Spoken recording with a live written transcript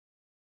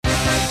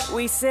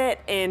We sit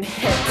in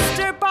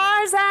hipster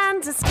bars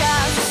and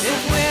discuss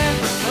if we're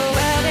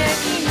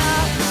poetic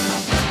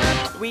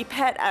enough. We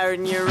pet our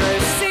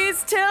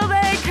neuroses till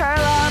they curl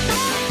up.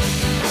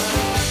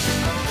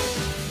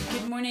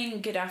 Good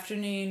morning, good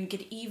afternoon,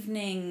 good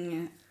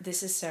evening.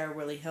 This is Sarah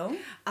Worley-Hill.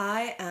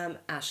 I am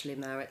Ashley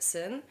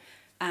Maritson.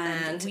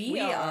 And we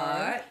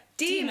are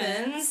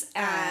Demons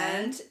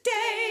and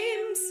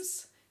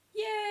Dames.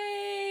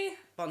 Yay!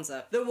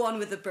 Bonza. The one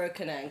with the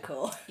broken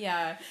ankle.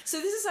 Yeah. So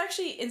this is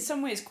actually in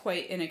some ways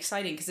quite an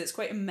exciting, because it's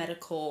quite a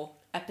medical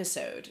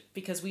episode,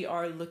 because we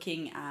are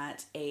looking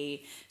at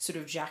a sort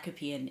of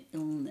Jacobean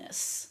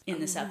illness in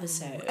this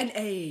episode. An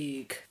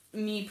ache.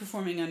 Me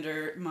performing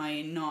under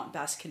my not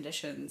best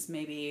conditions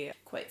may be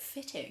quite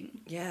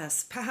fitting.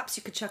 Yes, perhaps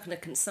you could chuck in a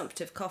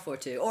consumptive cough or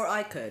two. Or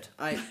I could.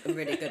 I'm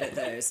really good at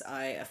those.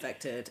 I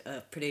affected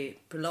a pretty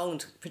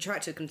prolonged,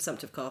 protracted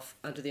consumptive cough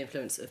under the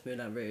influence of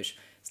Moulin Rouge,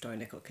 starring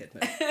Nicole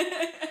Kidman.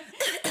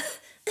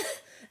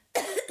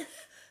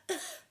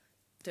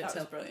 That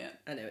was brilliant.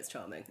 I know, it's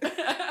charming.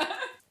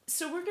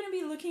 So we're going to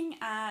be looking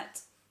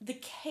at the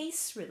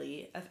case,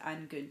 really, of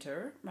Anne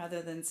Guenther,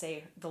 rather than,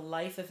 say, the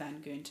life of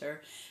Anne Guenther.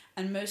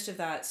 And most of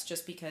that's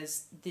just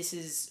because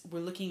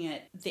we're looking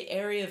at the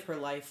area of her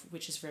life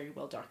which is very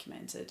well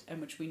documented and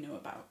which we know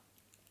about.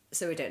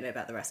 So we don't know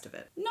about the rest of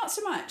it. Not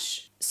so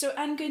much. So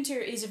Anne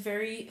Guenther is a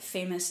very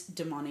famous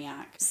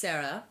demoniac.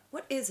 Sarah,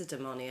 what is a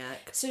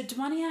demoniac? So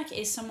demoniac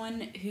is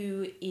someone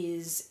who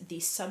is the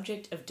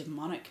subject of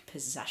demonic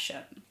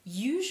possession.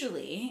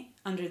 Usually,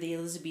 under the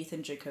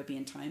Elizabethan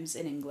Jacobean times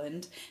in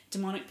England,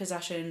 demonic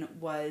possession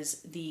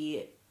was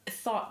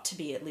thought to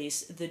be, at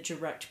least, the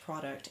direct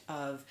product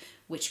of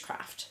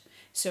witchcraft.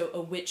 So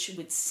a witch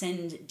would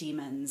send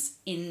demons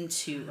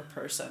into a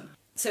person.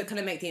 So can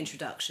I make the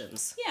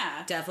introductions?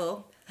 Yeah.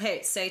 Devil.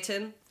 Hey,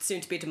 Satan.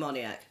 Soon to be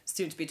demoniac.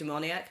 Soon to be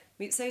demoniac.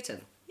 Meet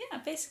Satan. Yeah,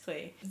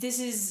 basically. This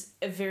is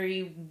a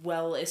very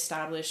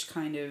well-established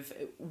kind of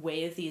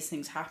way of these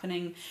things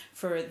happening.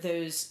 For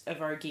those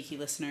of our geeky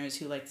listeners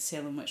who like the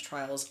Salem witch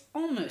trials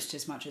almost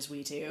as much as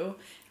we do,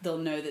 they'll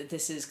know that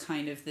this is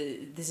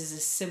a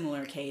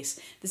similar case.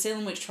 The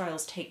Salem witch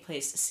trials take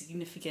place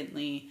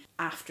significantly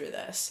after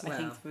this. Wow. I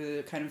think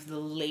through kind of the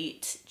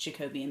late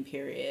Jacobean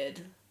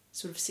period,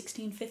 sort of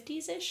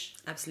 1650s-ish?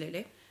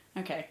 Absolutely.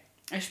 Okay.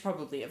 I should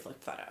probably have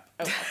looked that up.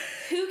 Oh, well.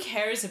 Who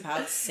cares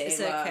about Salem? It's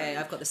okay,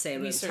 I've got the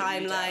Salem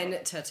timeline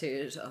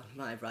tattooed on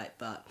my right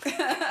butt.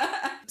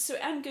 So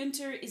Anne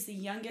Guenther is the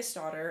youngest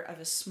daughter of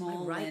a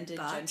small landed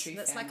gentry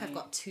That's family. like I've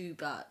got two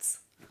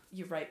butts.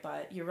 Your right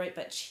butt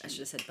cheek. I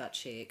should have said butt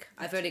cheek.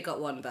 I've only got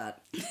one butt.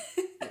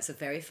 It's a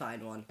very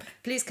fine one.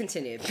 Please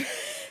continue.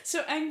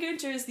 So Anne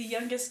Guenther is the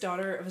youngest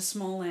daughter of a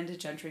small landed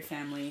gentry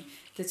family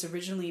that's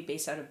originally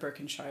based out of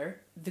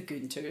Berkshire, the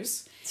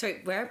Guenthers.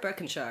 Sorry, where?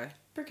 Berkshire?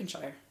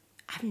 Berkshire.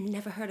 I've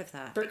never heard of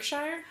that.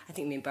 Berkshire? I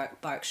think you mean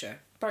Berkshire.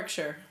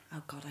 Berkshire.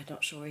 Oh God, I'm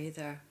not sure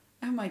either.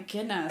 Oh my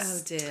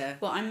goodness. Oh dear.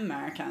 Well, I'm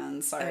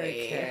American,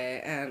 sorry.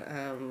 Okay,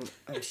 and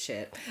oh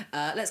shit.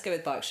 Let's go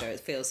with Berkshire.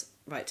 It feels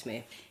right to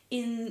me.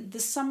 In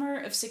the summer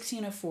of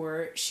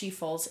 1604, she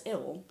falls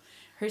ill.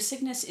 Her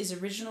sickness is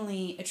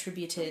originally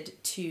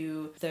attributed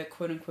to the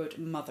quote-unquote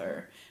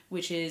mother,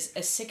 which is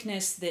a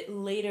sickness that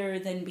later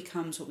then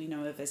becomes what we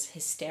know of as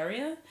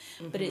hysteria,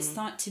 but it's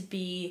thought to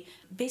be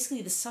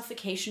basically the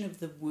suffocation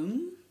of the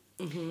womb,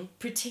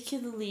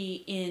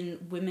 particularly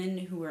in women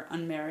who are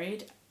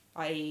unmarried,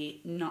 i.e.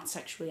 not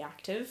sexually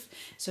active.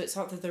 So it's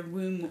thought that their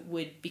womb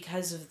would,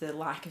 because of the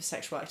lack of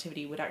sexual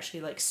activity, would actually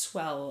like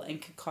swell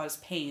and could cause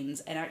pains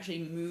and actually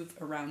move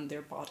around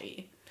their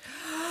body.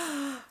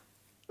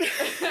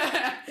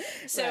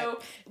 So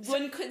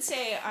one could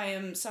say I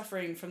am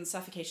suffering from the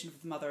suffocation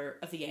of the mother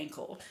of the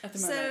ankle at the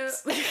moment.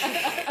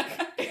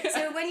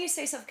 So when you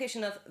say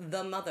suffocation of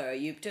the mother,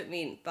 you don't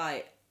mean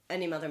by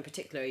any mother in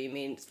particular, you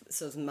mean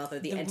sort of mother,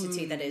 the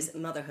entity womb. That is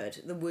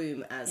motherhood, the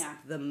womb as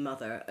the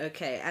mother.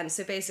 Okay, and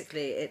so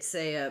basically it's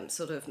a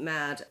sort of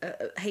mad,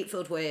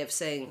 hate-filled way of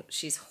saying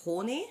she's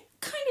horny?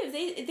 Kind of.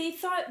 They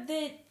thought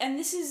that, and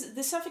this is,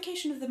 the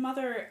suffocation of the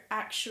mother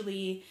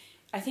actually,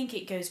 I think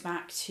it goes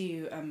back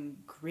to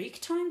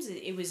Greek times.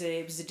 It was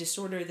a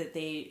disorder that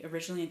they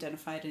originally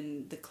identified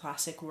in the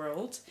classic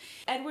world.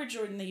 Edward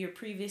Jordan, the year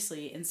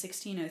previously, in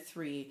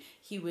 1603,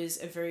 he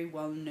was a very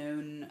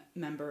well-known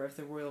member of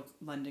the Royal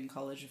London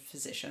College of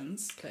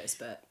Physicians. Close,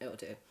 but it'll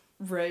do.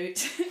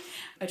 Wrote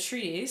a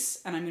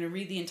treatise, and I'm going to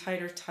read the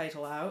entire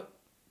title out.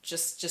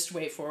 Just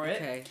wait for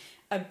it. Okay.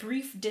 A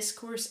brief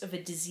discourse of a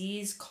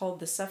disease called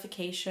the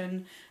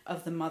suffocation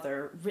of the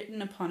mother,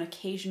 written upon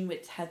occasion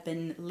which had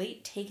been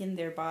late taken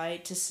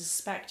thereby to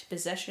suspect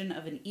possession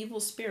of an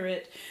evil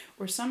spirit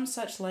or some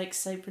such like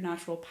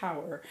supernatural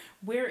power,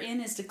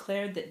 wherein is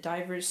declared that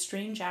divers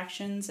strange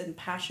actions and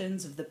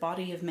passions of the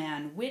body of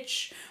man,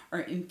 which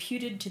are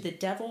imputed to the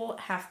devil,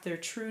 have their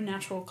true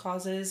natural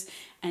causes,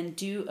 and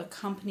do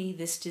accompany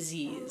this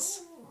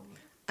disease.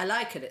 I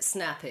like it, it's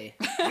snappy.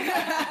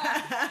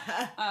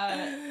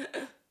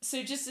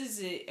 So just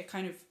as a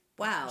kind of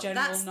Wow,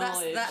 general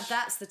knowledge.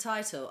 That's the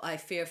title. I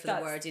fear for the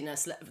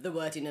wordiness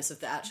of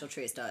the actual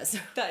treatise.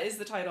 That is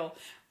the title.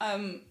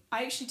 I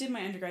actually did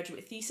my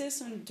undergraduate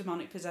thesis on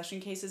demonic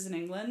possession cases in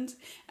England,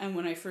 and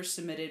when I first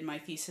submitted my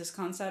thesis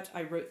concept,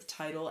 I wrote the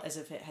title as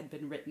if it had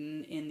been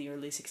written in the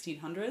early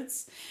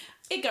 1600s.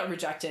 It got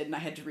rejected, and I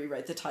had to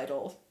rewrite the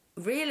title.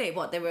 Really?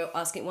 What, they were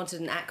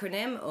wanted an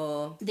acronym,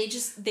 or...?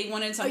 They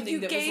wanted something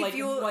that was like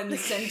one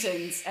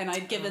sentence, and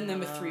I'd given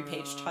them a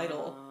 3-page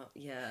title.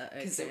 Yeah,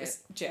 okay. Because it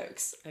was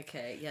jokes.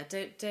 Okay, yeah,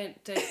 don't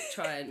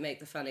try and make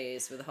the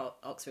funnies with the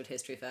Oxford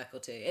history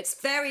faculty. It's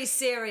very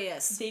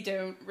serious. They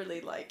don't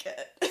really like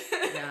it.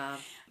 Yeah.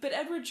 But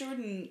Edward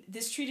Jordan,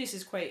 this treatise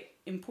is quite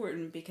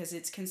important because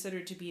it's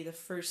considered to be the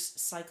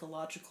first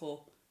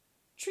psychological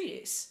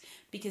treatise,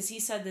 because he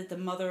said that the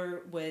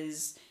mother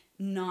was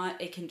not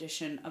a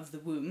condition of the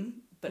womb,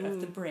 but of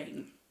the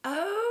brain.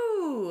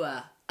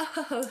 Oh!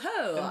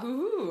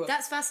 Ooh.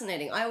 That's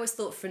fascinating. I always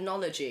thought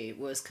phrenology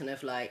was kind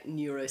of like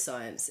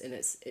neuroscience in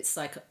its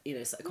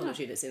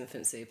psychology in its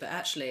infancy, but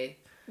actually...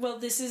 Well,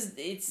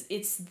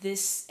 it's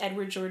this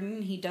Edward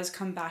Jordan. He does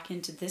come back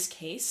into this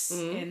case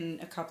in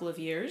a couple of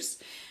years.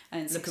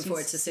 And looking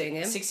forward to seeing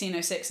him.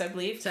 1606, I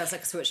believe. Sounds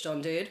like a switched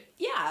on dude.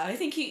 Yeah, I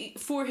think he,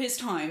 for his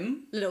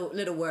time,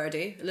 little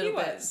wordy, little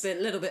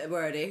bit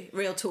wordy,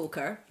 real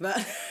talker.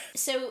 But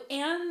so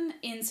Anne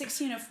in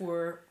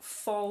 1604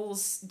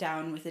 falls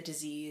down with a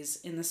disease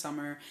in the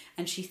summer,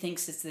 and she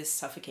thinks it's this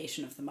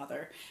suffocation of the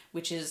mother,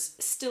 which is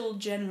still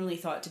generally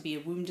thought to be a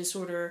womb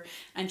disorder.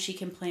 And she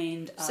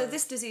complained. So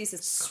this disease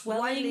is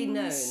widely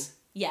known.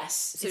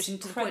 Yes, so to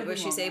the point where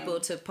she's able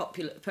to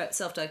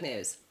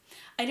self-diagnose.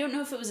 I don't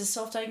know if it was a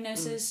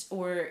self-diagnosis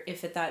or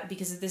if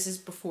because this is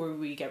before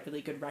we get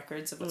really good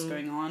records of what's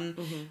going on.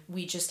 Mm-hmm.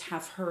 We just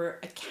have her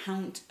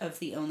account of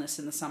the illness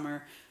in the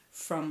summer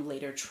from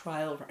later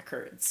trial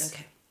records.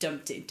 Okay.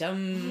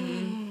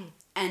 Dum-de-dum.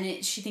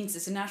 And she thinks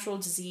it's a natural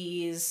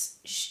disease.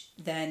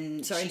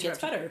 Then she gets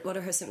better. What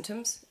are her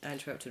symptoms? I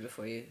interrupted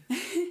before you.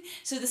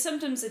 So the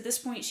symptoms at this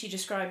point she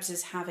describes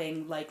as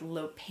having like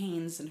low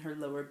pains in her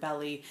lower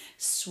belly,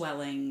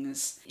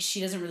 swellings. She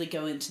doesn't really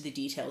go into the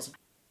details.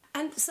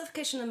 And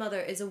suffocation of the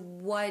mother is a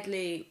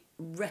widely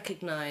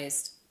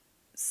recognised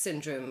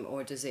syndrome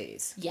or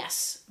disease.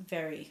 Yes,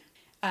 very.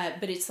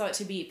 But it's thought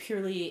to be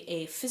purely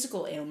a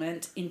physical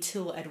ailment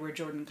until Edward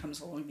Jordan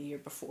comes along the year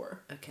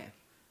before. Okay.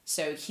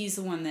 So he's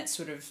the one that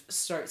sort of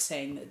starts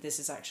saying that this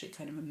is actually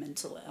kind of a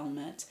mental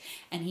ailment.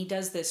 And he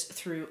does this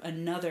through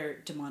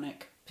another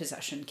demonic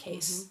possession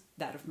case,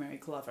 that of Mary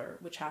Glover,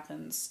 which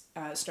happens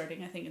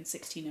starting, I think, in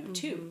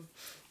 1602. Mm-hmm.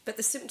 But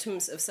the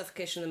symptoms of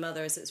suffocation of the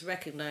mother, as it's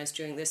recognised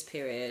during this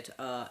period,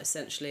 are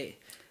essentially...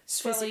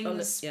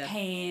 swellings,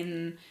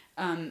 pain,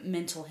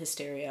 mental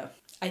hysteria.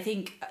 I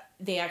think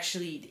they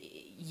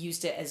actually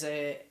used it as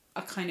a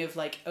kind of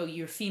like, oh,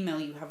 you're female,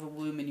 you have a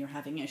womb and you're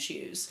having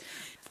issues.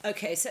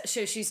 Okay,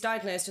 so she's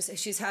diagnosed,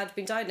 she's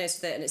been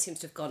diagnosed with it and it seems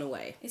to have gone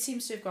away. It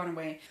seems to have gone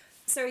away.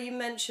 Sarah, you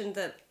mentioned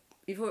that,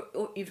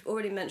 you've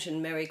already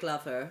mentioned Mary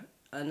Glover,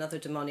 another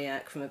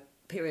demoniac from a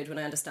period when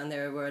I understand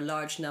there were a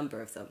large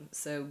number of them.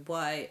 So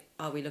why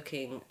are we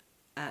looking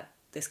at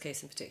this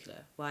case in particular?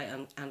 Why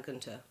Anne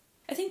Gunther?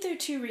 I think there are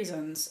two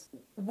reasons.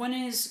 One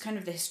is kind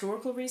of the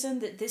historical reason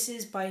that this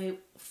is by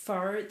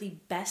far the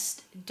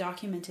best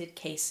documented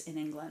case in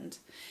England.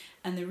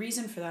 And the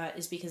reason for that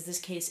is because this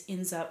case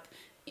ends up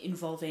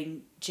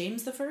involving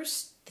James I,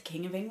 the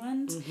King of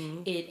England.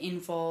 Mm-hmm. It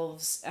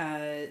involves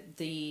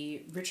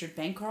the Richard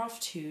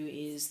Bancroft, who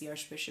is the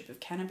Archbishop of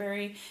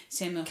Canterbury,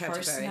 Samuel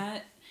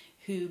Harsnet,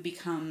 who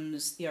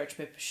becomes the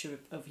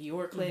Archbishop of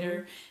York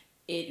later.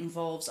 It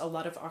involves a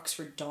lot of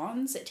Oxford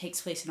dons. It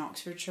takes place in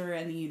Oxfordshire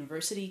and the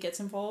university gets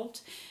involved.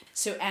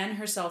 So Anne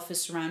herself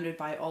is surrounded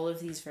by all of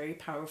these very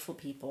powerful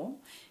people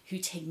who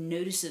take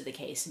notice of the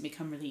case and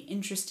become really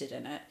interested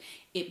in it.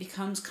 It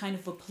becomes kind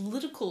of a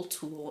political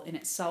tool in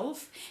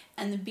itself.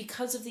 And then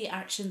because of the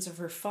actions of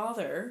her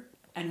father,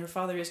 and her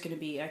father is going to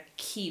be a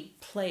key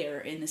player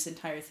in this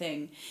entire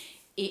thing,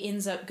 it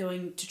ends up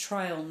going to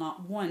trial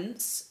not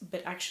once,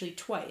 but actually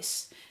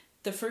twice.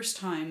 The first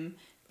time,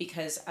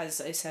 because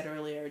as I said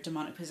earlier,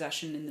 demonic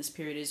possession in this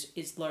period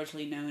is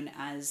largely known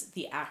as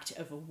the act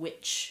of a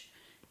witch,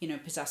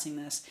 possessing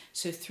this.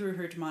 So through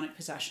her demonic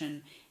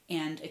possession,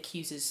 Anne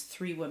accuses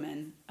 3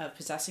 women of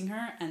possessing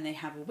her, and they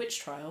have a witch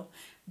trial.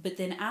 But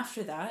then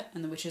after that,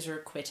 and the witches are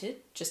acquitted,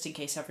 just in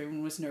case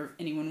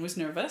anyone was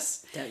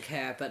nervous. Don't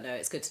care, but no,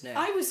 it's good to know.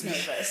 I was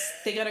nervous.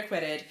 They got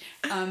acquitted.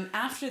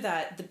 After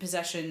that, the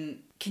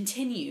possession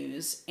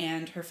continues,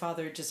 and her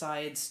father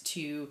decides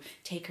to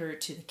take her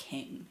to the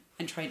king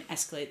and try and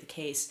escalate the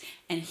case.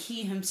 And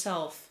he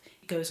himself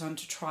goes on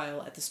to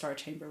trial at the Star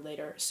Chamber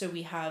later. So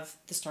we have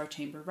the Star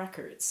Chamber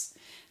records.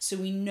 So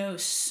we know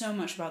so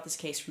much about this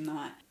case from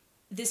that.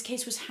 This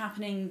case was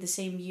happening the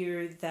same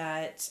year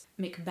that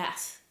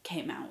Macbeth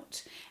came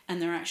out.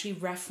 And there are actually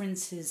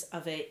references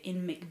of it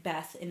in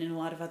Macbeth and in a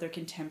lot of other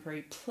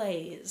contemporary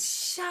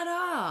plays. Shut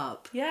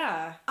up!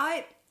 Yeah.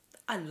 I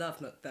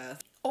love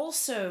Macbeth.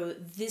 Also,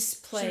 this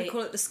play... Should we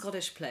call it the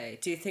Scottish play?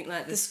 Do you think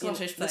like the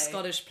Scottish play? The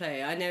Scottish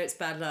play. I know it's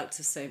bad luck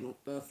to say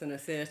both in a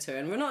theatre,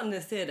 and we're not in a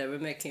theatre, we're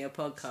making a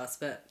podcast,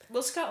 but...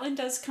 Well, Scotland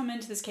does come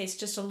into this case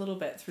just a little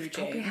bit through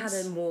James. We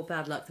had more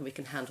bad luck than we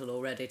can handle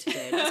already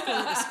today. Let's call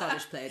it the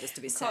Scottish play, just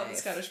to be safe. Call it the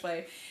Scottish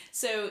play.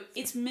 So,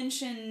 it's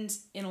mentioned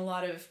in a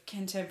lot of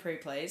contemporary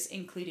plays,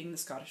 including the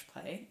Scottish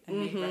play, and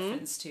made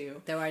reference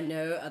to... There are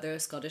no other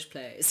Scottish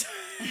plays.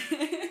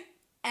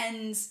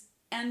 And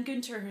Anne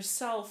Günther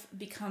herself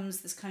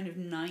becomes this kind of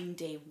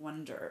 9-day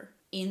wonder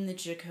in the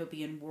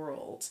Jacobean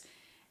world.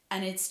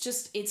 And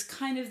it's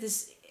kind of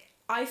this...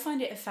 I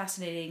find it a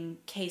fascinating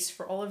case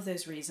for all of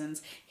those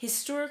reasons.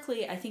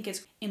 Historically, I think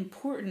it's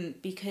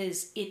important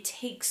because it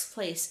takes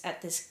place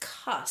at this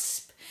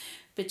cusp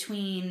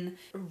between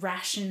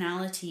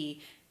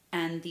rationality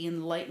and the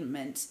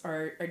Enlightenment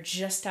are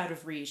just out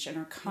of reach and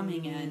are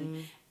coming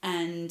in,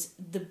 and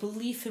the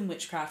belief in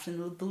witchcraft and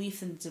the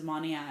belief in the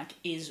demoniac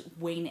is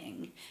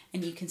waning,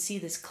 and you can see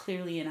this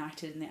clearly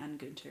enacted in the Anne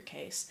Günther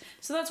case.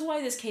 So that's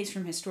why this case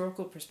from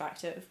historical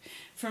perspective.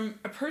 From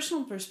a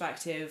personal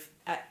perspective,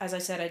 as I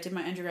said, I did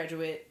my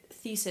undergraduate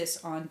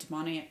thesis on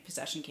demoniac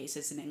possession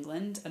cases in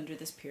England under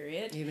this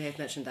period. You may have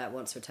mentioned that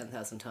once or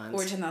 10,000 times.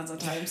 Or 10,000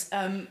 times.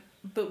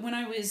 But when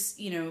I was,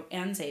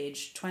 Anne's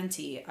age,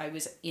 20, I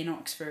was in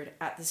Oxford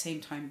at the same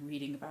time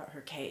reading about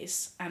her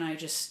case. And I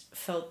just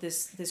felt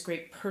this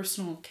great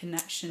personal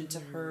connection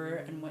to her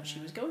and what she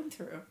was going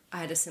through. I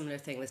had a similar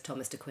thing with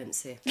Thomas de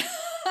Quincey.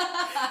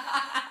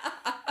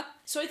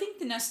 So I think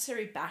the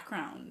necessary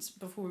background,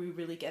 before we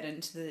really get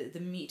into the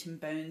meat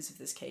and bones of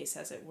this case,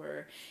 as it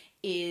were,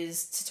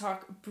 is to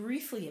talk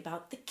briefly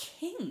about the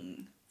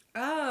king.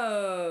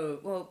 Oh,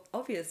 well,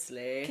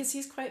 obviously. Because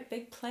he's quite a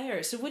big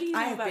player. So what do you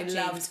know about James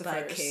I have been loved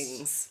by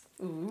kings.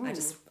 Ooh.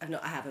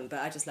 I haven't, but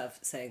I just love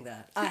saying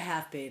that. I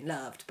have been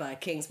loved by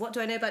kings. What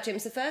do I know about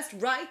James I?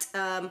 Right.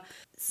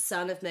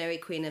 Son of Mary,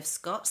 Queen of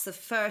Scots, the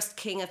first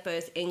king of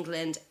both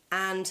England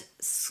and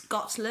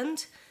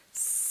Scotland.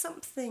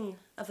 Something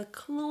of a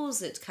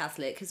closet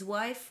Catholic. His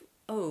wife,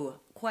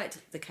 quite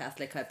the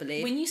Catholic, I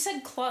believe. When you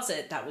said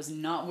closet, that was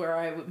not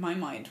where my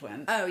mind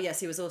went. Oh, yes,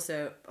 he was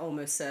also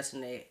almost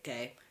certainly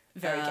gay.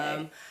 Very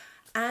gay.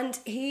 And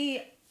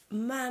he,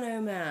 man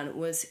oh man,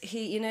 was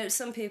he,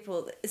 some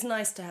people, it's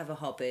nice to have a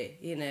hobby,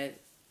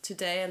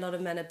 Today, a lot of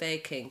men are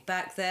baking.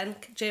 Back then,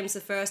 James I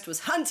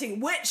was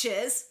hunting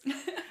witches.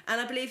 And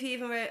I believe he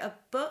even wrote a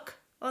book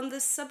on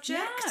this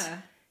subject. Yeah.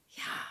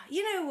 Yeah,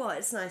 you know what?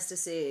 It's nice to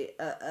see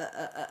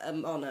a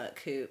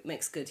monarch who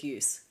makes good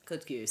use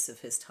of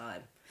his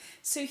time.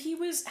 So he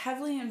was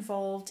heavily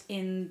involved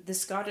in the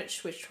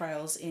Scottish witch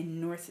trials in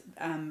North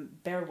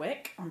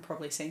Berwick. I'm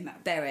probably saying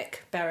that.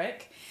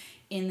 Berwick.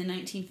 In the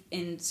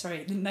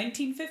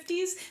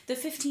 1950s? The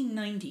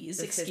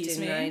 1590s, excuse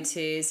me. The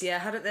 1590s, yeah.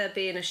 Hadn't there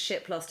been a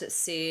ship lost at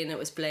sea and it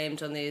was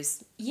blamed on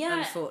these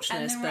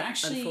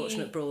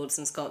unfortunate Broads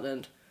in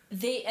Scotland?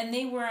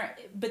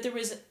 But there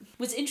was,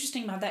 what's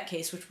interesting about that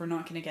case, which we're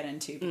not going to get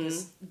into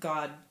because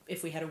God,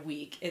 if we had a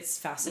week, it's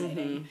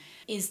fascinating,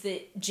 is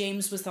that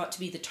James was thought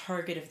to be the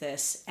target of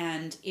this,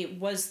 and it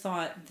was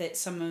thought that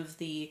some of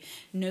the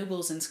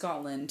nobles in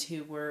Scotland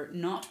who were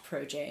not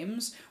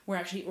pro-James were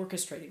actually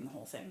orchestrating the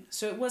whole thing.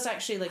 So it was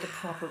actually like a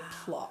proper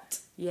plot.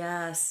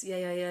 Yes,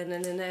 yeah.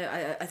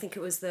 No. I think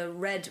it was the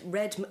Red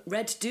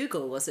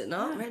Dougal, was it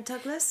not? Yeah. Red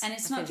Douglas? And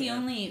it's not the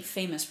only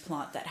famous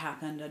plot that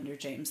happened under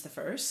James I.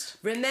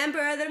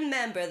 Remember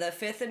the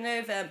 5th of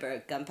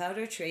November,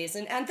 gunpowder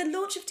treason, and the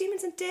launch of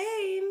Demons and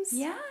Dames.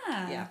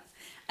 Yeah.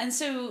 And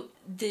so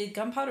the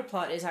gunpowder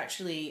plot is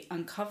actually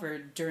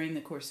uncovered during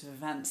the course of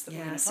events that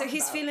we're going to talk about. So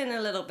he's feeling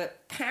a little bit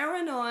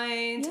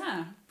paranoid.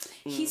 Yeah.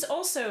 He's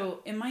also,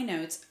 in my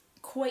notes,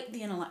 quite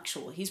the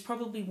intellectual. He's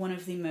probably one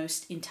of the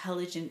most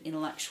intelligent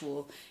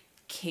intellectual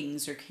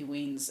kings or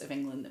queens of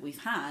England that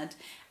we've had,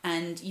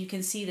 and you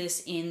can see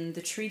this in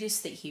the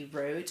treatise that he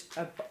wrote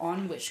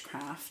on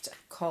witchcraft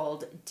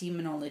called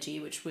Demonology,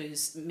 which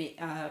was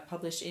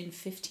published in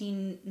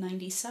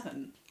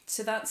 1597.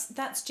 So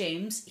that's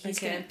James. He's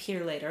going to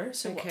appear later,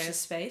 so watch this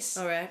space.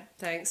 All right,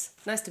 thanks.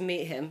 Nice to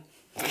meet him.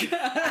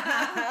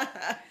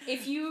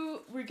 If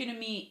you were going to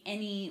meet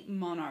any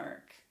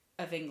monarch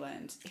of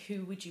England,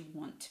 who would you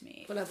want to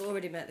meet? Well, I've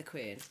already met the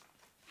Queen.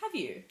 Have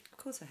you? Of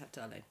course I have,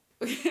 darling.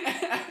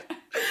 I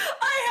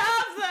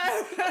have,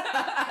 though!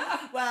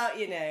 Well,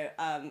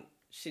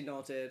 she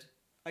nodded.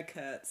 I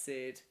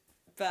curtsied.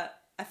 But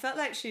I felt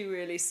like she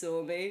really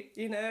saw me,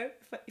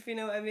 if you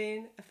know what I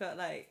mean. I felt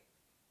like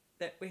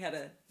that we had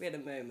a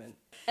moment.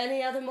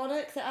 Any other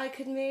monarch that I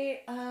could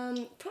meet?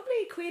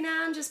 Probably Queen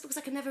Anne, just because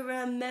I can never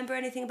remember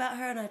anything about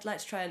her, and I'd like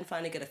to try and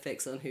finally get a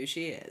fix on who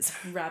she is.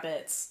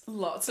 Rabbits.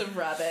 Lots of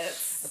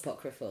rabbits.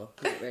 Apocryphal,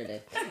 not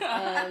really.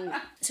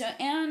 So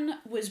Anne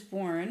was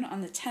born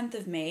on the 10th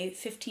of May,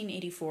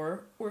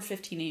 1584, or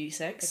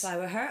 1586. If I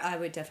were her, I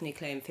would definitely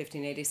claim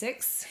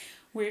 1586.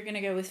 We're going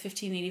to go with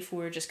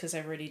 1584 just because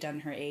I've already done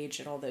her age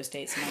at all those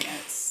dates in my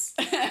notes.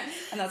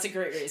 And that's a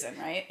great reason,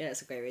 right? Yeah,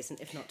 it's a great reason,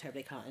 if not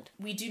terribly kind.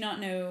 We do not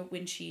know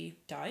when she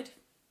died.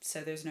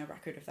 So there's no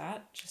record of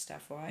that, just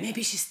FYI.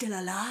 Maybe she's still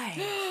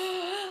alive.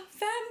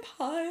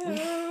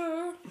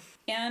 Vampire!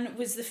 Anne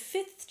was the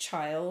 5th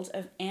child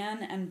of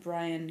Anne and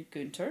Brian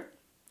Gunther.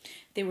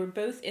 They were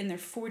both in their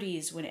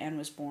 40s when Anne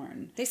was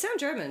born. They sound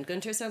German.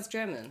 Gunther sounds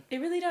German.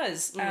 It really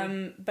does.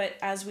 But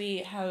as we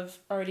have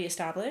already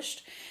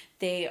established,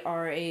 they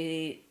are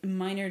a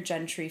minor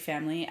gentry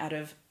family out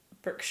of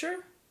Berkshire?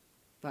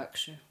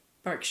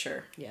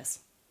 Berkshire. Yes.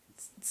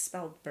 It's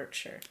spelled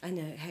Berkshire. I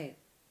know. Hey.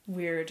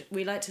 Weird.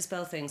 We like to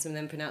spell things and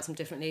then pronounce them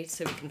differently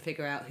so we can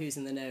figure out who's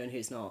in the know and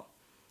who's not.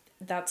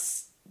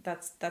 That's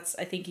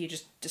I think you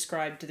just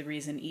described the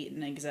reason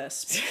Eton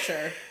exists.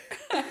 Sure.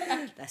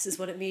 This is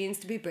what it means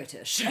to be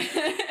British.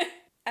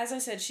 As I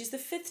said, she's the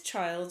 5th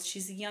child.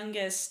 She's the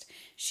youngest.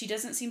 She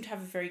doesn't seem to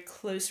have a very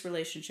close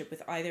relationship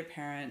with either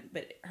parent,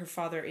 but her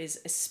father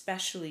is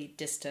especially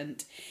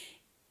distant.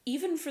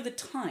 Even for the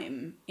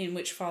time in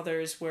which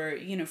fathers were,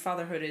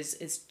 fatherhood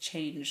is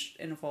changed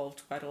and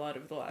evolved quite a lot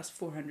over the last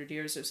 400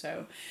 years or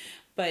so.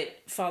 But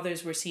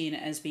fathers were seen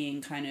as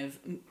being kind of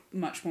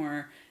much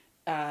more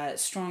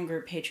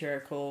stronger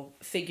patriarchal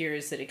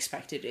figures that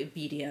expected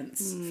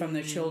obedience from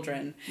their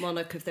children.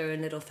 Monarch of their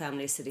own little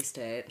family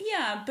city-state.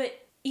 Yeah,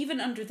 but even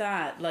under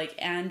that,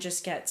 Anne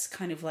just gets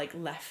kind of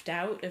left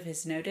out of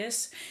his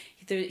notice.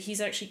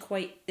 He's actually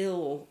quite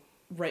ill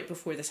right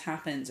before this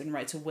happens and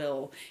writes a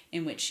will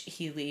in which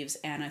he leaves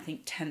Anne, I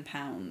think,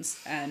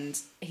 £10, and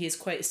he has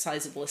quite a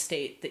sizable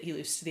estate that he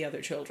leaves to the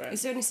other children.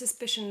 Is there any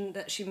suspicion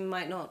that she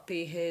might not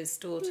be his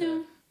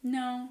daughter?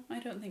 No, I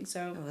don't think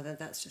so. Oh, well,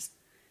 that's just...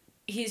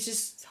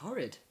 It's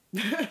horrid.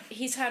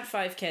 He's had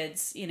 5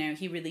 kids.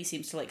 He really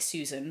seems to like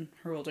Susan,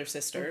 her older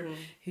sister,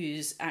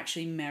 who's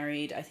actually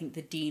married, I think,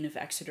 the dean of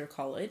Exeter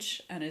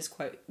College and is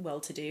quite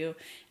well-to-do.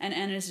 And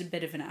Anne is a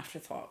bit of an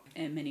afterthought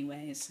in many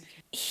ways.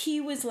 Okay.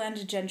 He was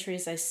landed gentry,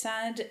 as I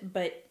said,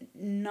 but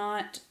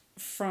not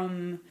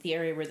from the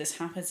area where this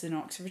happens in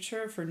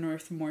Oxfordshire, for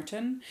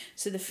Northmorton.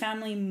 So the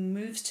family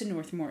moves to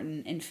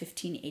Northmorton in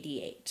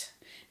 1588.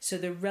 So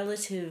they're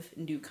relative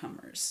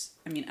newcomers.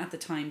 I mean, at the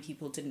time,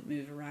 people didn't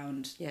move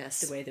around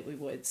the way that we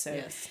would.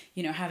 So,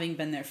 having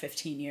been there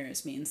 15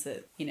 years means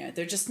that,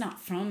 they're just not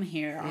from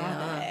here,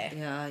 are they?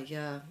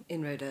 Yeah.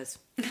 Inroaders.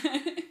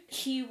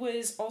 He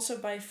was also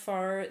by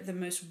far the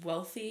most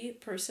wealthy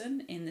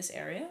person in this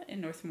area,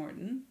 in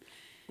Northmorton.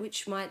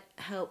 Which might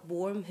help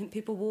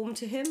people warm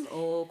to him,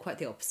 or quite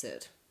the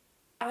opposite?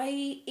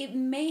 It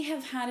may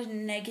have had a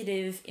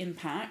negative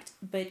impact,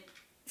 but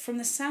from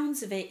the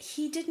sounds of it,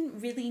 he didn't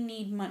really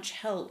need much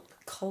help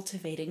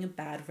cultivating a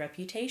bad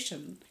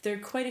reputation. There are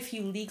quite a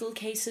few legal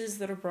cases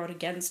that are brought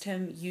against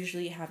him,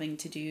 usually having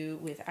to do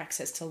with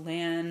access to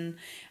land,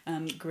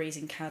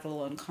 grazing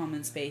cattle on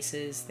common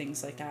spaces,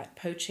 things like that,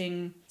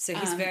 poaching. So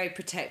he's very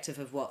protective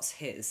of what's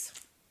his.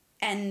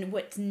 And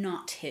what's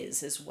not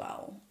his as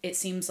well. It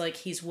seems like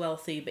he's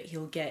wealthy, but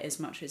he'll get as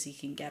much as he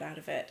can get out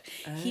of it.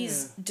 Oh.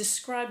 He's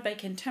described by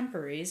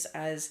contemporaries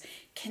as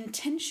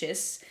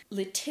contentious,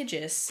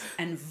 litigious,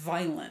 and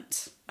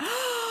violent.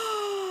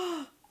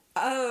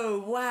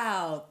 Oh,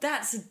 wow.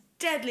 That's a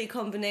deadly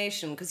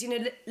combination, because,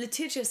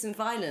 litigious and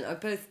violent are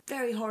both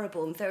very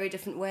horrible in very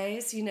different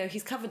ways.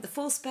 He's covered the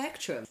full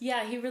spectrum.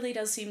 Yeah, he really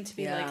does seem to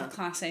be like a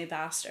Class A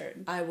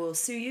bastard. I will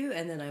sue you,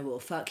 and then I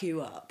will fuck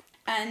you up.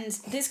 And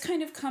this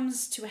kind of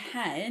comes to a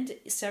head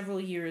several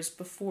years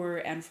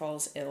before Anne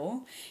falls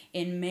ill,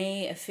 in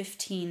May of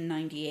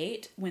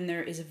 1598, when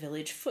there is a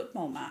village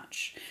football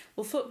match.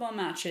 Well, football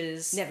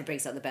matches... never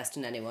brings out the best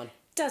in anyone.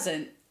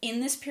 Doesn't.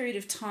 In this period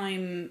of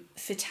time,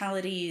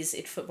 fatalities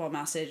at football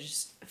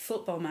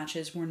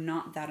matches were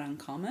not that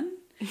uncommon.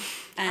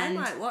 And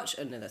I might watch...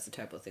 Oh, no, that's a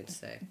terrible thing to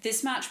say.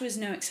 This match was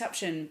no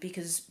exception,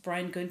 because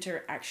Brian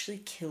Gunther actually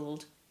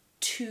killed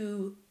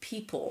 2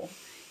 people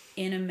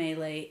in a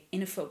melee,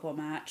 in a football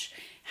match,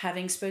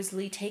 having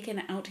supposedly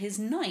taken out his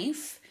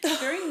knife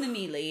during the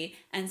melee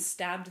and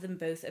stabbed them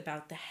both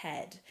about the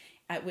head,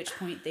 at which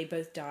point they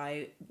both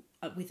die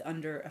with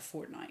under a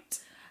fortnight.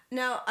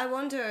 Now, I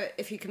wonder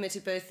if he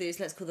committed both these,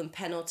 let's call them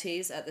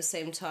penalties, at the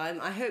same time.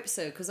 I hope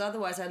so, because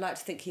otherwise I'd like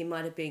to think he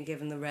might have been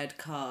given the red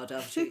card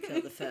after he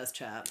killed the first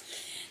chap.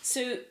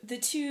 So the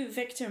 2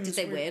 victims...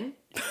 Did they win?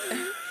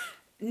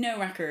 No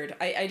record.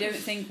 I don't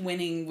think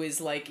winning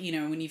was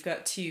when you've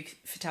got 2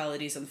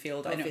 fatalities on the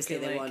field. Obviously I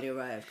don't feel they won, you're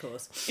right, of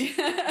course.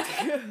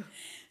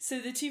 So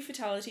the 2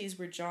 fatalities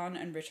were John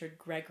and Richard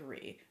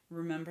Gregory.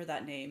 Remember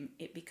that name,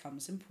 it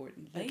becomes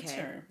important later.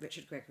 Okay.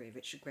 Richard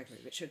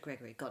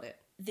Gregory, got it.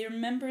 They're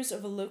members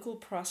of a local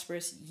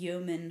prosperous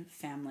yeoman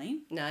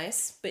family.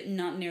 Nice. But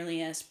not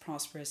nearly as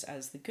prosperous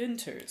as the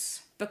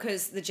Gunthers.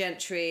 Because the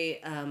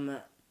gentry own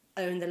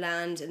the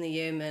land and the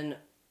yeomen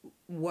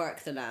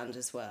work the land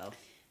as well.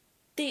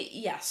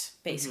 Yes,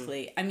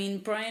 basically. Mm-hmm. I mean,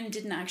 Brian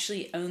didn't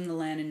actually own the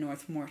land in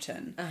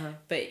Northmorton,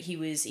 but he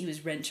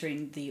was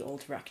renting the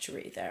old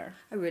rectory there.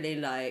 I really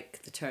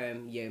like the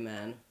term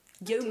yeoman.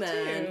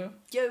 Yeoman.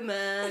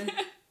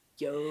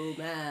 Yo,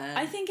 man.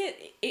 I think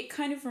it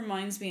kind of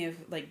reminds me of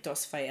like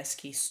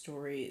Dostoevsky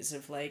stories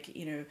of like,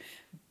 you know,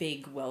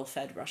 big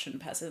well-fed Russian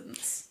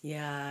peasants.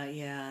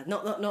 Yeah.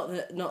 Not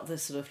the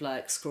sort of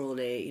like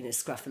scrawly, you know,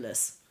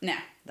 scruffulous. No.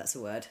 That's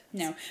a word.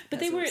 No. But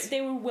Peasants.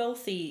 they were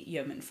wealthy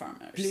yeoman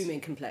farmers. Blooming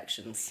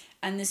complexions.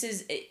 And this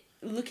is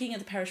looking at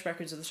the parish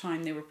records of the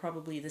time, they were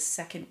probably the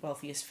second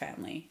wealthiest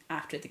family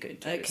after the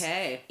Günters.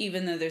 Okay.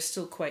 Even though there's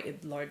still quite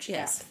a large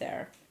gap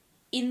there.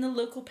 In the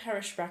local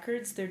parish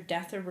records, their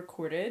deaths are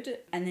recorded,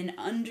 and then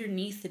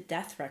underneath the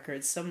death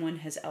records, someone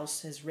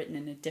else has written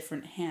in a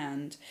different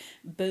hand,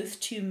 both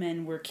two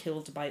men were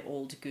killed by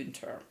old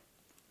Günther.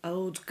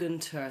 Old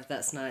Günther,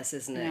 that's nice,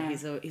 isn't it?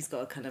 Yeah. He's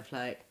got a kind of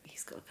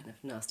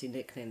nasty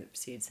nickname that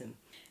precedes him.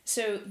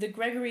 So the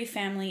Gregory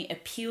family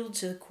appealed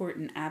to the court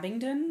in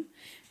Abingdon,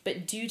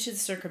 but due to the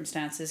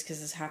circumstances, because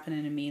this happened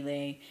in a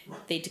melee,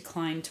 they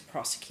declined to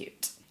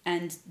prosecute.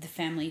 And the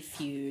family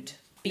feud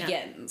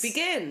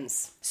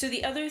begins. So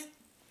the other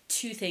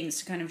two things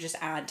to kind of just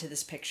add to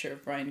this picture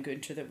of Brian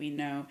Günther that we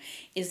know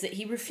is that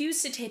he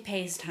refused to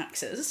pay his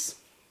taxes.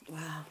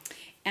 Wow.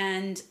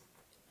 And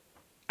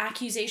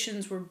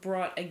accusations were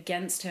brought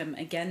against him,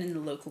 again in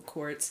the local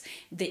courts,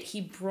 that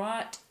he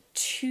brought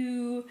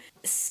two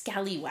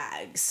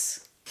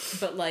scallywags,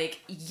 but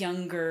like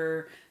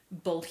younger,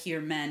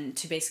 bulkier men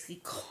to basically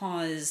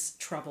cause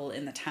trouble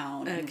in the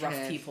town and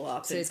rough people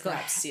up and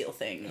perhaps steal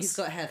things. He's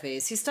got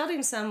heavies. He's starting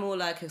to sound more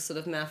like a sort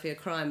of mafia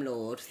crime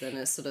lord than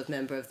a sort of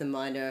member of the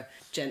minor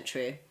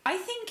gentry. I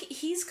think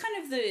he's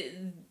kind of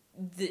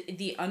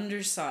the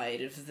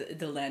underside of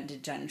the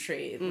landed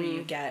gentry,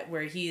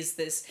 where he's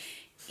this,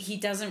 he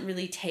doesn't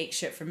really take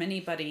shit from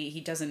anybody,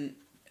 he doesn't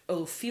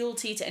owe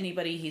fealty to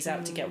anybody, he's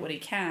out to get what he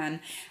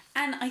can,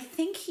 and I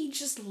think he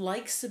just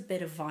likes a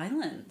bit of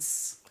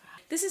violence.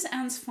 This is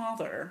Anne's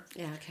father.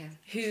 Yeah, okay.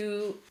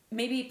 Who,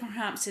 maybe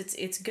perhaps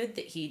it's good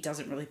that he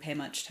doesn't really pay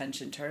much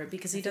attention to her,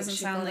 because he doesn't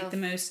sound like the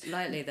most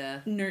lightly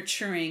there,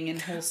 nurturing and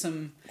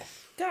wholesome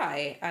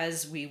guy,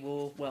 as we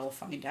will well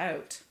find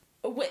out.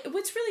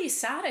 What's really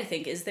sad, I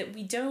think, is that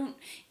we don't,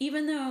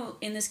 even though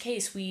in this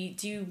case we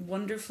do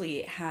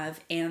wonderfully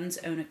have Anne's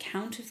own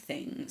account of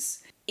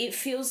things, it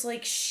feels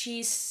like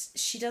she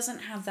doesn't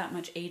have that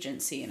much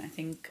agency, and I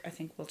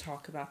think we'll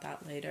talk about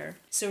that later.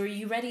 So are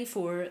you ready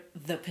for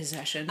the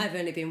possession? I've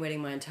only been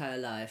waiting my entire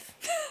life.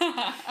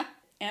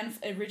 Anne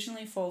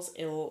originally falls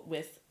ill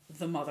with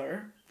the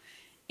mother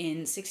in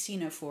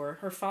 1604.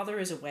 Her father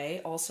is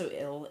away, also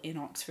ill, in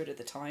Oxford at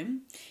the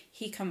time.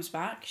 He comes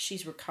back,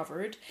 she's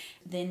recovered.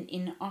 Then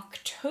in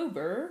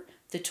October,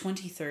 the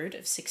 23rd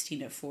of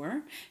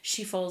 1604,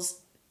 she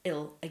falls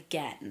ill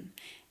again.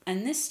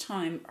 And this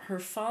time, her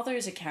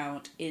father's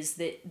account is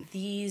that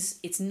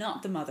it's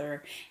not the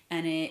mother,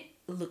 and it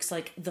looks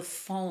like the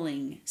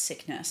falling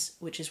sickness,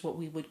 which is what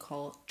we would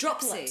call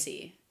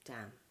epilepsy.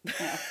 Damn.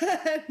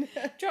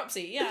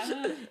 Dropsy,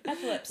 yeah.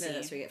 Epilepsy. No,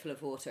 that's where you get full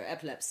of water.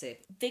 Epilepsy.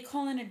 They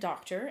call in a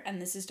doctor,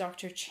 and this is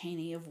Dr.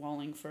 Cheney of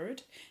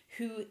Wallingford,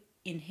 who,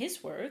 in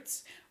his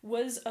words,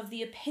 was of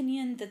the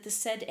opinion that the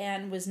said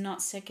Anne was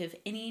not sick of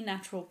any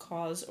natural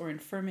cause or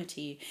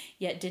infirmity,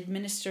 yet did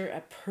minister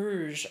a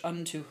purge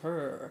unto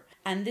her.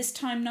 And this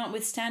time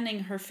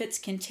notwithstanding, her fits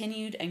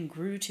continued and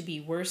grew to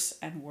be worse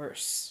and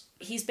worse.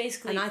 He's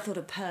basically... And I thought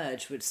a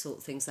purge would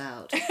sort things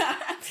out.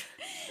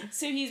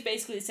 So he's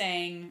basically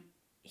saying...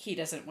 he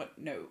doesn't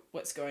know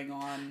what's going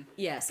on.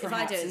 Yes,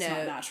 perhaps if I don't know, it's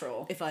not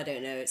natural. If I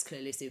don't know, it's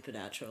clearly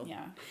supernatural.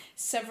 Yeah.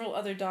 Several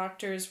other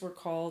doctors were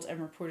called and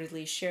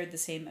reportedly shared the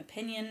same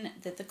opinion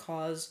that the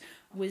cause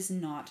was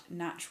not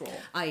natural.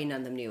 I.e. none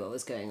of them knew what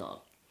was going on.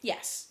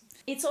 Yes.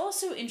 It's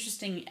also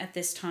interesting at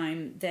this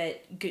time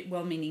that good,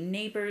 well-meaning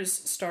neighbours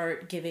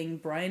start giving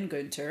Brian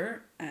Günther,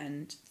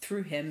 and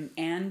through him,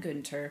 Anne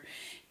Günther,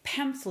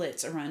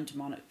 pamphlets around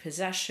demonic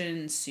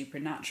possession,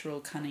 supernatural,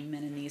 cunning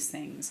men, and these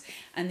things.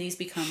 And these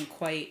become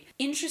quite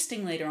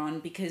interesting later on,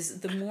 because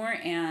the more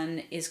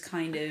Anne is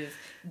kind of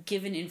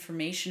given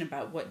information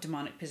about what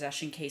demonic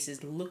possession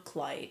cases look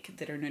like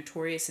that are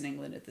notorious in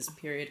England at this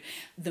period,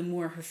 the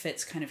more her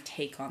fits kind of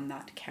take on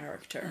that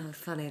character. Oh,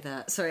 funny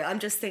that. Sorry, I'm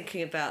just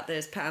thinking about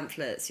those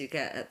pamphlets you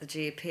get at the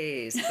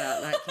GPs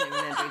about, like, you know,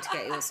 remembering to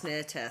get your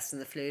smear test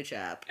and the flu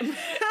jab.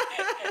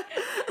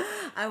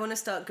 I want to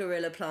start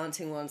guerrilla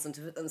planting ones on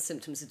the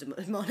symptoms of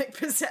demonic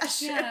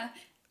possession. Yeah.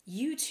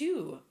 You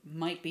too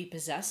might be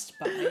possessed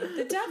by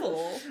the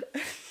devil.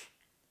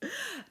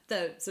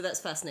 So that's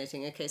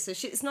fascinating. Okay, so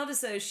it's not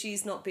as though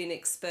she's not been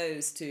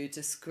exposed to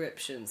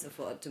descriptions of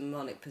what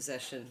demonic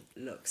possession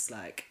looks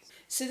like.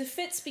 So the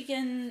fits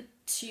begin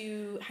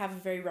to have a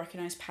very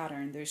recognized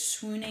pattern. There's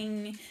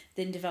swooning,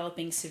 then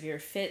developing severe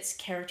fits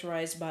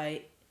characterized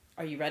by,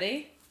 are you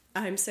ready?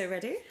 I'm so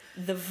ready.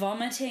 The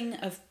vomiting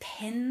of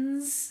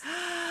pins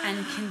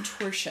and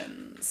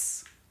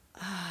contortions.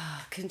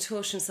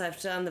 Contortions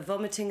I've done. The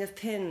vomiting of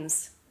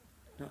pins.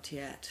 Not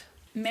yet.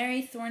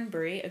 Mary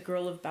Thornbury, a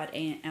girl of about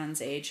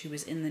Anne's age who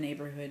was in the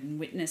neighborhood and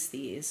witnessed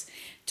these,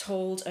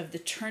 told of the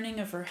turning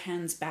of her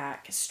hands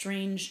back,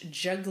 strange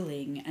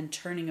juggling and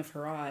turning of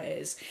her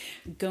eyes,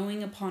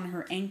 going upon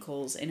her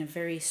ankles in a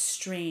very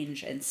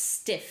strange and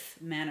stiff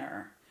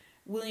manner.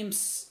 William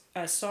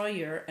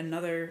Sawyer,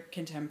 another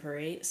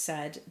contemporary,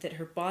 said that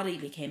her body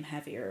became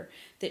heavier,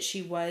 that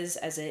she was,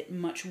 as it,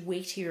 much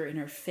weightier in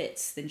her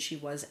fits than she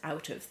was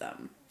out of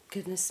them.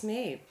 Goodness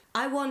me.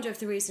 I wonder if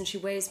the reason she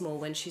weighs more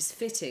when she's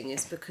fitting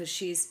is because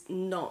she's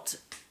not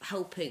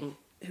helping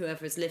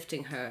whoever is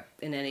lifting her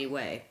in any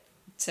way.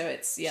 So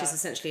it's, yeah. She's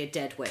essentially a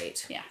dead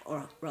weight. Yeah.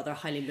 Or rather, a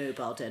highly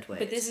mobile dead weight.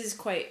 But this is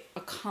quite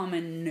a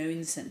common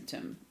known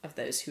symptom of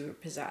those who are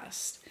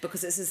possessed.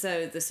 Because it's as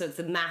though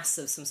the mass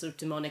of some sort of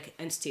demonic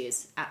entity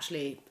is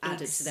actually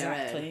added to their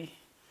own.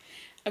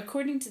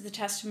 According to the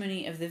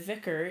testimony of the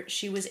vicar,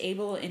 she was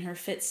able in her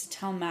fits to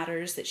tell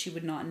matters that she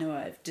would not know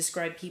of,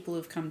 describe people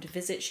who've come to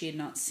visit she had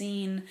not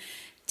seen,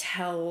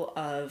 tell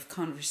of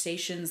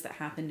conversations that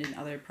happened in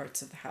other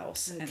parts of the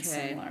house and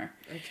similar.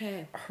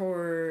 Okay.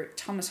 Her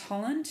Thomas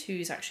Holland,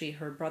 who's actually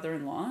her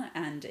brother-in-law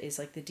and is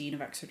like the dean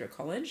of Exeter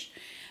College,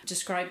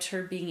 described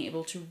her being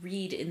able to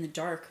read in the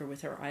dark or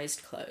with her eyes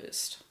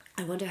closed.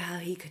 I wonder how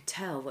he could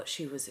tell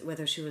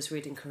whether she was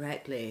reading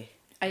correctly.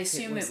 I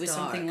assume it was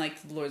something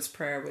like the Lord's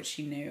Prayer, which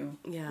she knew.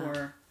 Yeah.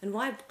 Or, and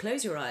why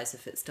close your eyes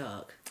if it's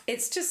dark?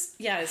 It's just,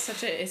 yeah, it's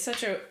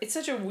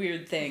such a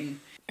weird thing.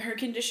 Her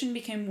condition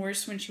became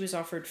worse when she was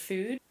offered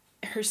food.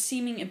 Her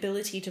seeming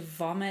ability to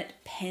vomit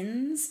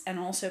pins and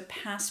also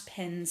pass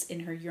pins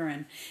in her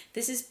urine.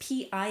 This is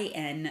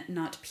PIN,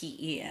 not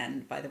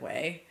PEN, by the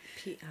way.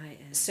 PIN.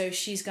 So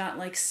she's got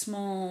like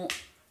small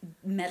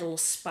metal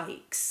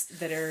spikes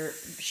that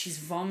she's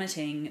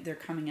vomiting, they're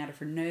coming out of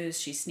her nose,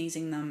 she's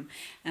sneezing them,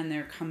 and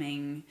they're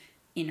coming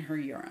in her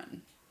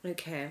urine.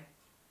 Okay.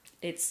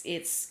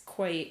 It's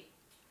quite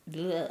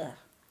bleh.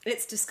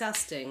 It's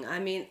disgusting. I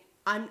mean,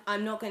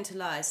 I'm not going to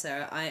lie,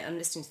 Sarah. I am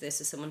listening to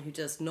this as someone who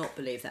does not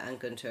believe that Anne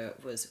Gunter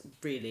was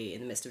really in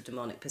the midst of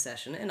demonic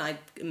possession, and I'm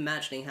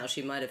imagining how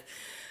she might have.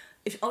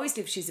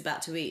 If she's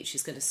about to eat,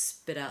 she's going to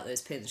spit out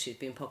those pins she's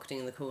been pocketing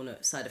in the corner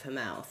side of her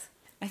mouth.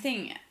 I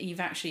think you've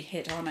actually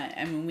hit on it,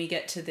 and when we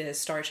get to the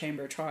Star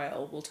Chamber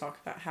trial, we'll talk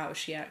about how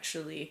she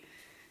actually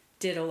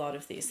did a lot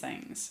of these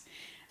things.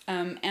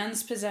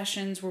 Anne's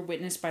possessions were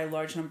witnessed by a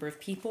large number of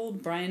people.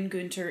 Brian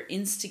Gunter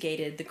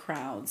instigated the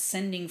crowd,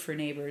 sending for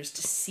neighbors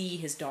to see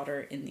his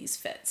daughter in these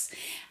fits.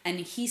 And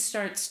he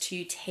starts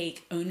to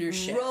take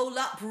ownership. Roll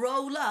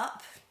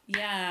up!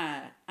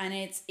 Yeah, and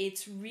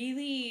it's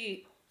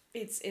really...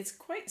 It's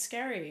quite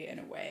scary in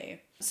a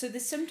way. So the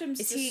symptoms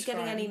Is he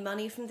getting any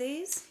money from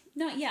these?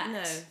 Not yet.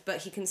 No,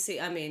 but he can see,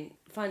 I mean,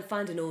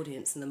 find an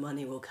audience and the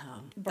money will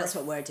come. That's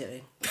what we're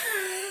doing.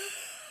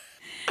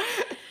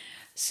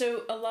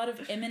 So a lot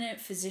of eminent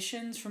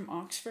physicians from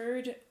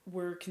Oxford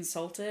were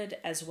consulted,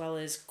 as well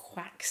as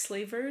quack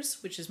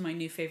slavers, which is my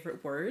new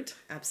favourite word.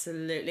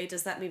 Absolutely.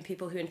 Does that mean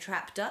people who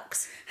entrap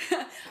ducks?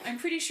 I'm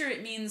pretty sure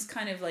it means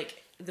kind of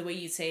like the way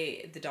you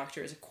say the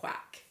doctor is a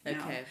quack now.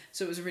 Okay.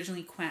 So it was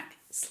originally quack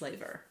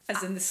slaver,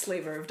 as in the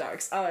slaver of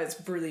ducks. Oh, it's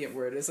a brilliant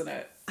word, isn't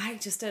it? I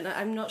just don't know.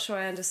 I'm not sure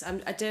I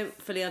understand. I don't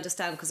fully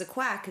understand, because a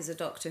quack is a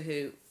doctor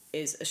who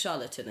is a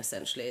charlatan,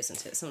 essentially,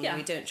 isn't it? Someone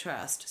we don't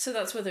trust. So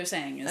that's what they're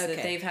saying, is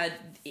that they've had...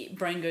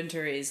 Brian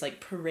Gunter is, like,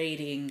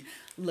 parading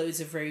loads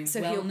of very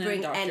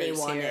well-known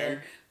doctors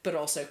here, but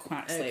also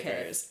quack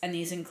slavers. And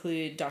these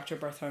include Dr.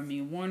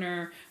 Bartholomew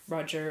Warner,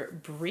 Roger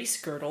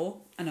Bracegirdle,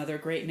 another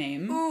great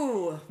name.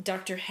 Ooh!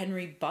 Dr.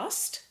 Henry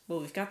Bust.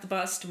 Well, we've got the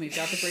bust and we've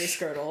got the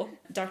Bracegirdle.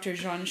 Dr.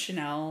 Jean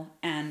Chanel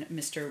and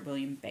Mr.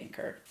 William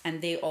Banker.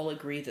 And they all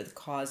agree that the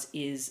cause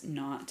is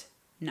not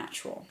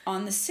natural.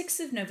 On the 6th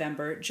of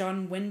November,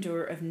 John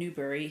Windor of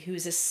Newbury, who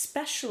is a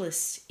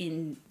specialist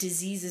in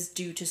diseases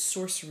due to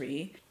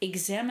sorcery,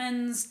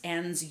 examines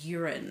Anne's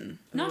urine.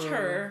 Not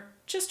her,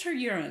 just her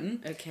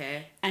urine.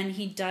 Okay. And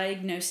he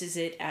diagnoses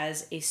it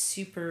as a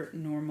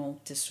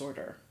supernormal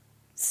disorder.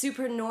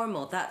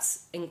 Supernormal,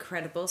 that's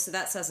incredible. So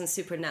that's as in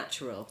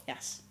supernatural.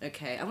 Yes.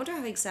 Okay. I wonder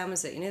how he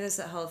examines it. You know, there's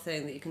that whole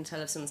thing that you can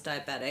tell if someone's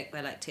diabetic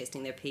by, like,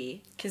 tasting their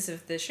pee. Because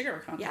of the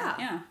sugar content.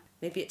 Yeah.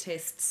 Maybe it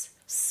tastes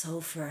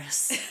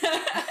sulfurous.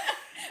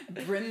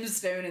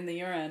 Brimstone in the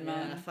urine,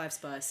 man. Yeah, 5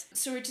 Spice.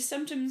 So her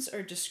symptoms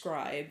are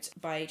described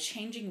by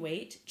changing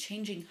weight,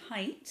 changing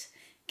height,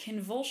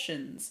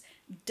 convulsions,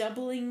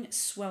 doubling,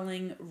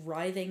 swelling,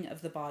 writhing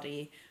of the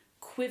body,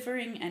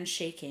 quivering and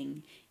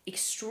shaking,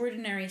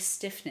 extraordinary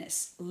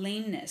stiffness,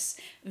 lameness,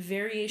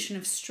 variation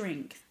of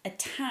strength,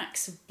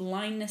 attacks of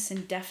blindness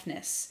and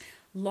deafness,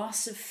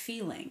 loss of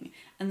feeling.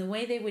 And the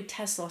way they would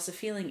test loss of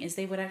feeling is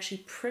they would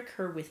actually prick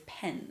her with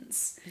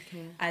pens,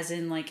 as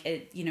in like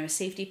a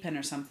safety pin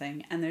or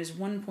something. And there's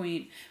one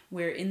point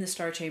where in the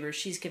Star Chamber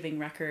she's giving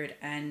record,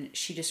 and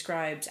she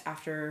describes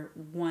after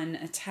one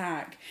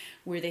attack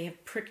where they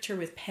have pricked her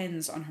with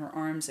pens on her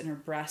arms and her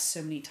breasts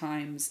so many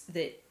times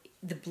that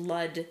the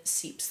blood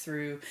seeps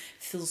through,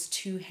 fills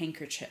 2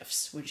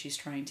 handkerchiefs when she's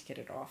trying to get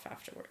it off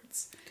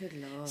afterwards. Good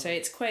Lord. So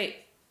it's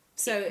quite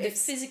So the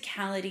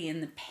physicality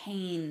and the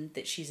pain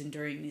that she's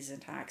enduring these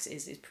attacks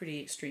is pretty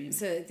extreme.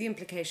 So the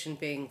implication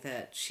being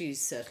that she's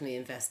certainly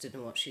invested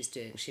in what she's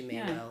doing. She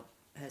may well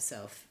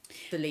herself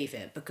believe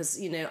it, because,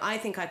 you know, I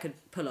think I could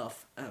pull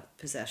off a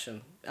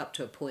possession up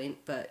to a point,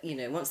 but, you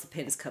know, once the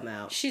pins come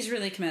out, she's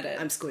really committed.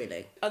 I'm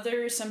squealing.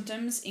 Other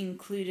symptoms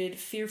included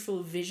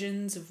fearful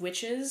visions of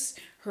witches,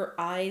 her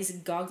eyes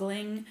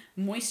goggling,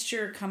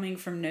 moisture coming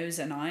from nose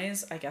and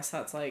eyes. I guess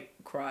that's like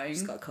crying.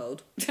 She's got a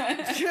cold.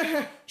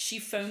 She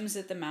foams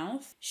at the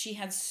mouth. She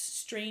had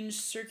strange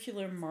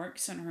circular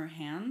marks on her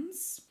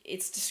hands.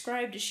 It's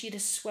described as she had a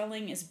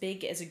swelling as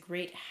big as a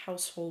great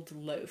household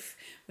loaf,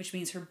 which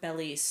means her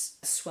belly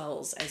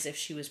swells as if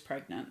she was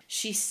pregnant.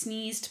 She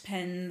sneezed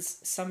pens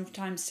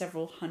sometimes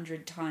several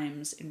hundred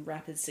times in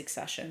rapid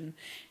succession.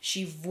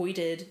 She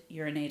voided,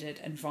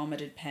 urinated, and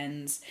vomited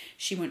pens.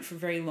 She went for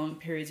very long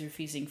periods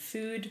refusing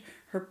food.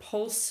 Her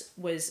pulse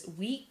was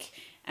weak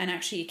and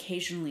actually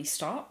occasionally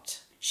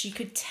stopped. She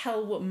could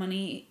tell what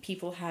money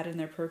people had in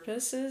their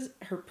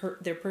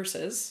their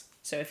purses.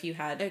 So if you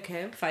had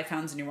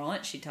 £5 in your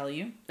wallet, she'd tell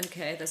you.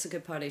 Okay, that's a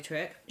good party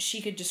trick.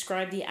 She could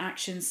describe the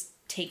actions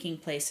taking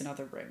place in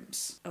other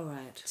rooms. All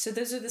right. So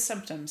those are the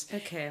symptoms.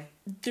 Okay.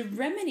 The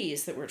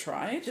remedies that were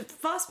tried... The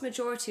vast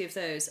majority of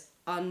those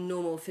are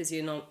normal are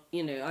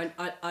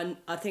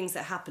things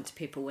that happen to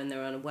people when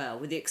they're unwell,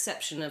 with the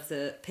exception of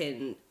the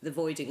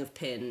voiding of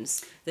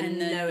pins, the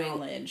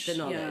knowledge.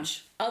 Yeah.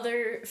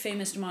 Other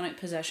famous demonic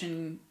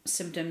possession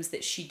symptoms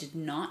that she did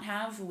not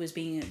have was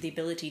being the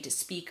ability to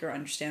speak or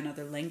understand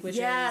other languages.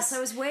 Yes, I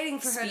was waiting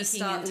for her to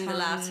start in the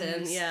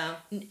Latin. Yeah.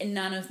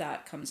 None of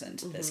that comes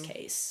into this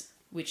case,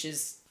 which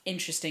is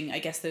interesting. I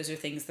guess those are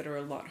things that are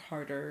a lot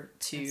harder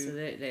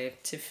to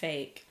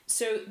fake.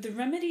 So the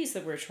remedies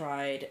that were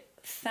tried: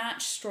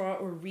 thatch, straw,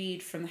 or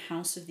reed from the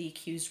house of the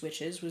accused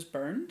witches was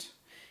burned,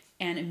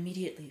 and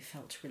immediately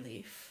felt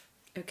relief.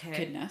 Okay.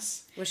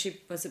 Goodness. Was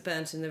it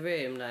burnt in the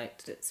room? Like,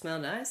 did it smell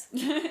nice?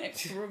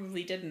 It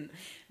probably didn't.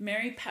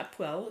 Mary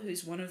Papwell,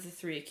 who's one of the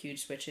 3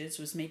 accused witches,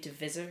 was made to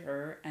visit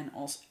her and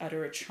also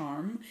utter a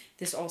charm.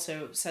 This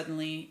also,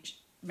 suddenly,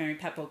 Mary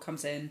Papwell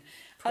comes in,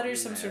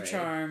 utters some sort of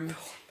charm,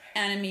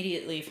 and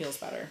immediately feels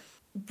better.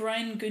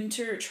 Brian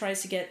Gunter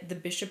tries to get the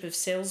Bishop of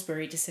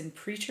Salisbury to send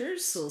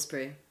preachers.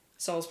 Salisbury.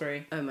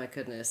 Oh my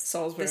goodness.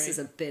 Salisbury. This is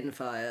a bin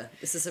fire.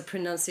 This is a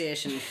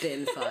pronunciation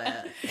bin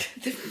fire.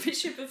 The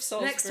Bishop of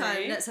Salisbury. Next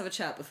time, let's have a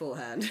chat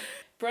beforehand.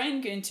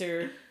 Brian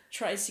Gunter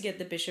tries to get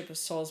the Bishop of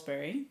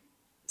Salisbury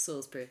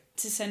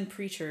to send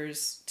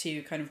preachers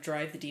to kind of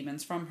drive the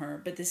demons from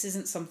her, but this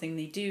isn't something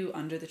they do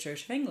under the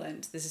Church of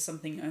England. This is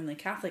something only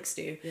Catholics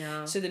do.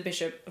 Yeah. So the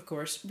bishop, of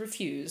course,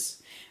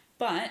 refuse.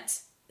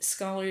 But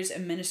scholars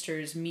and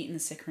ministers meet in the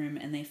sick room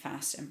and they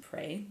fast and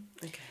pray.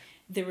 Okay.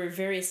 There were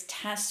various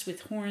tests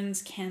with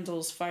horns,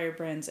 candles,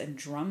 firebrands, and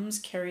drums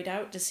carried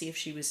out to see if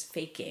she was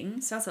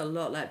faking. Sounds a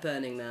lot like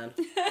Burning Man.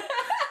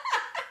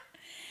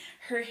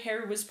 Her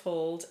hair was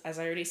pulled. As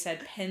I already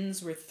said,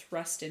 pins were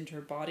thrust into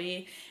her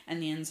body,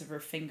 and the ends of her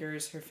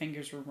fingers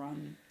were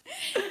run.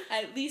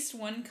 At least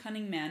one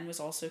cunning man was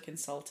also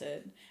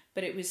consulted,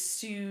 but it was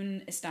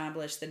soon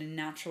established that a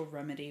natural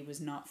remedy was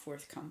not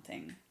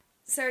forthcoming.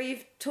 Sarah,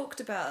 you've talked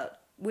about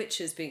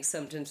witches being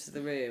summoned into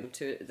the room,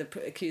 the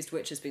accused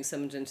witches being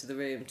summoned into the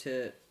room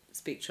to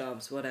speak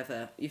charms,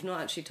 whatever. You've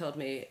not actually told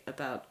me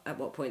about at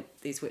what point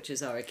these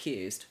witches are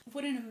accused.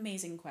 What an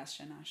amazing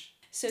question, Ash.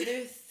 So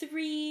there are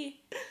 3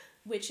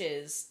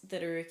 witches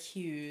that are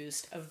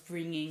accused of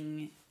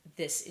bringing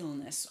this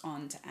illness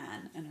onto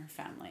Anne and her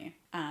family.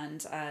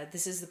 And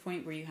this is the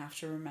point where you have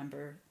to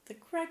remember the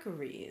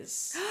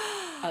Gregorys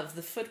of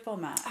the football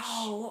match.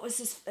 Oh, what was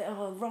this?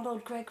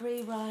 Ronald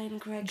Gregory, Ryan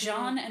Gregory.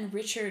 John and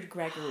Richard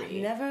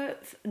Gregory.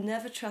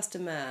 Never trust a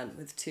man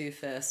with 2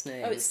 first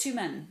names. Oh, it's 2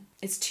 men.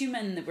 It's 2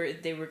 men that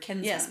were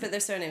kinsmen. Yes, but their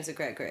surnames are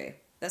Gregory.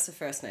 That's the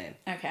first name.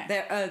 Okay.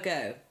 They're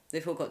ergo.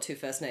 They've all got 2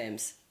 first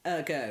names.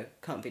 Ergo,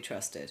 can't be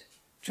trusted.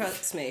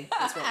 Trust me,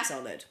 it's rock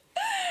solid.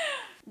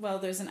 Well,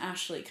 there's an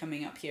Ashley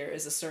coming up here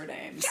as a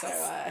surname,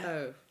 yes!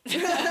 So...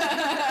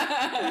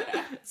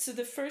 So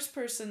the first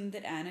person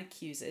that Anne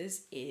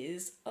accuses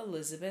is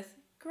Elizabeth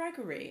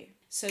Gregory.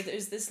 So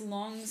there's this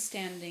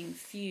long-standing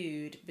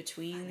feud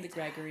between the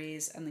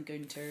Gregorys and the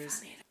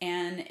Gunters.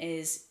 Anne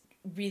is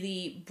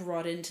really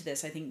brought into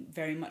this, I think,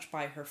 very much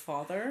by her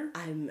father.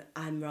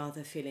 I'm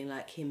rather feeling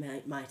like he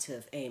might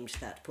have aimed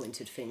that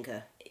pointed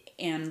finger.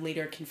 Anne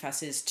later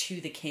confesses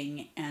to the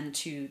king and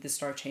to the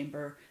Star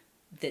Chamber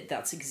that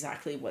that's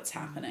exactly what's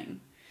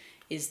happening,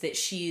 is that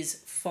she's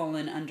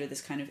fallen under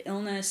this kind of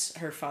illness.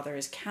 Her father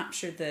has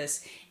captured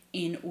this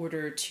in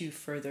order to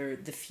further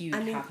the feud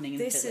happening in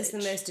the village. This is the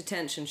most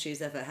attention she's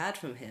ever had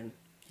from him.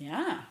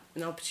 Yeah.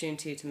 An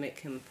opportunity to make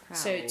him proud.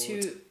 So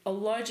to a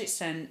large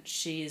extent,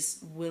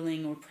 she's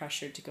willing or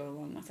pressured to go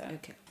along with it.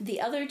 Okay.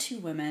 The other 2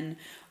 women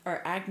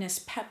are Agnes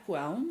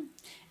Pepwell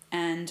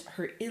and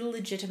her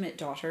illegitimate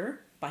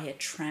daughter by a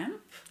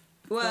tramp,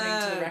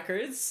 according to the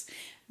records,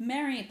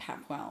 Mary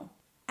Papwell.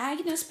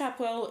 Agnes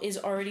Papwell is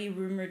already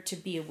rumoured to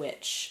be a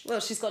witch. Well,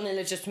 she's got an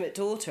illegitimate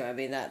daughter. I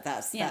mean,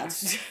 that's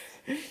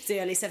It's the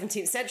early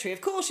 17th century.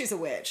 Of course she's a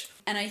witch.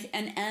 And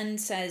Anne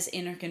says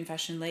in her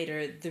confession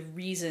later, the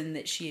reason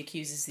that she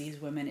accuses these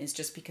women is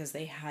just because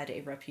they had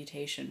a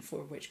reputation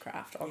for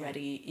witchcraft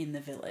already in the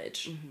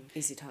village. Mm-hmm.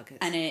 Easy targets.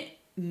 And it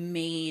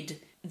made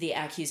the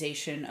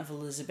accusation of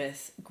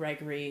Elizabeth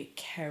Gregory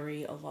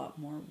carry a lot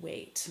more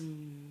weight.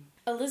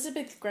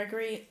 Elizabeth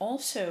Gregory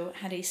also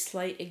had a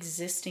slight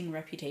existing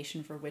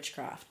reputation for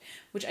witchcraft,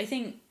 which I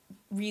think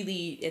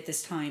really at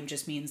this time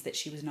just means that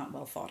she was not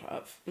well thought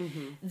of.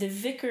 The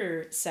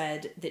vicar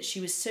said that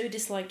she was so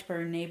disliked by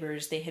her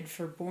neighbours they had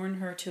forborne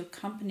her to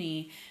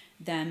accompany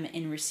them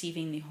in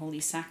receiving the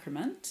Holy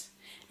Sacrament,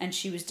 and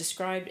she was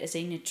described as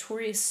a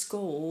notorious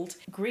scold,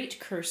 great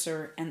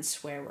curser and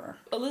swearer.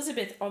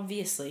 Elizabeth,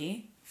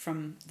 obviously,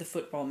 from the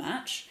football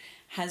match,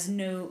 has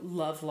no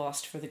love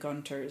lost for the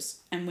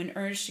Gunters, and when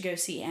urged to go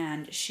see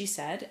Anne, she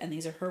said, and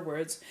these are her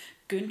words,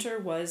 Gunter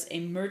was a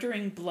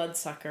murdering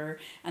bloodsucker,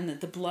 and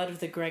that the blood of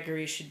the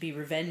Gregorys should be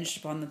revenged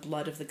upon the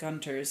blood of the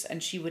Gunters,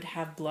 and she would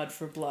have blood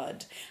for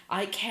blood.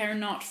 I care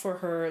not for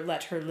her,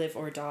 let her live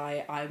or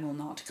die, I will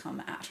not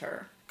come at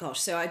her. Gosh,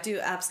 so I do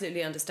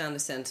absolutely understand the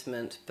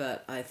sentiment,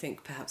 but I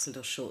think perhaps a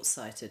little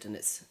short-sighted in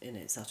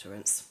its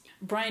utterance.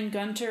 Brian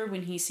Gunter,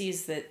 when he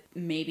sees that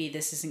maybe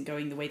this isn't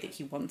going the way that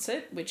he wants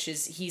it, which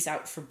is he's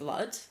out for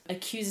blood,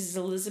 accuses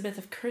Elizabeth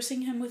of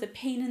cursing him with a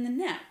pain in the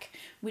neck,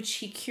 which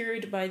he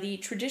cured by the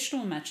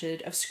traditional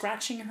method of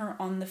scratching her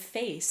on the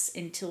face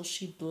until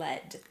she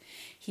bled.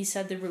 He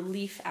said the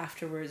relief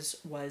afterwards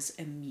was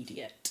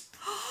immediate.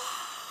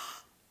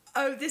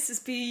 Oh, this is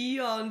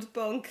beyond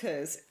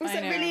bonkers. Was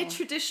it really a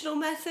traditional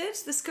method?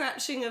 The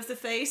scratching of the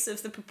face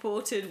of the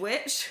purported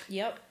witch?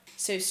 Yep.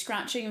 So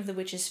scratching of the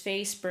witch's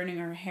face, burning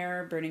her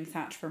hair, burning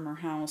thatch from her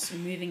house,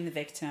 removing the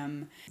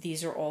victim.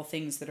 These are all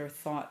things that are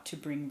thought to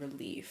bring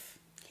relief.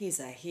 He's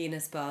a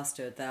heinous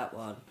bastard, that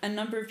one. A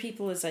number of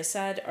people, as I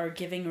said, are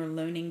giving or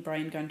loaning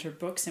Brian Gunter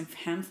books and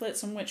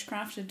pamphlets on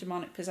witchcraft and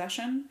demonic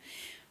possession.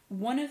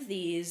 One of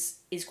these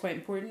is quite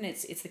important.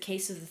 It's the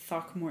case of the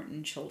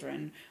Throckmorton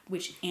children,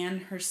 which Anne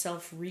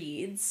herself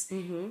reads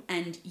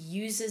and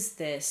uses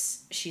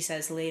this, she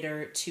says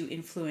later, to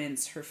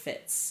influence her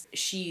fits.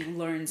 She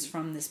learns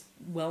from this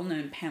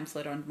well-known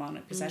pamphlet on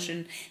demonic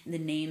possession the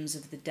names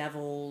of the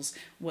devils,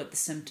 what the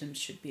symptoms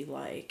should be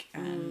like,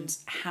 and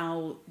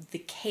how the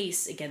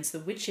case against the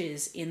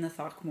witches in the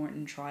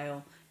Throckmorton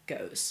trial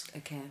goes.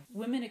 Okay.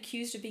 Women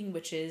accused of being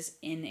witches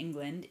in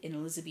England in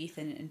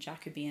Elizabethan and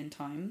Jacobean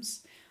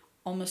times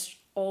almost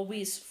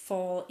always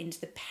fall into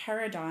the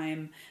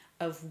paradigm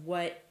of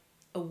what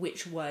a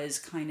witch was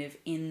kind of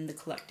in the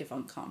collective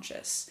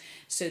unconscious.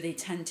 So they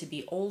tend to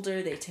be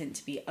older, they tend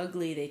to be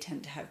ugly, they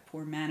tend to have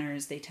poor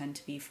manners, they tend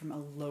to be from a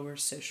lower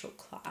social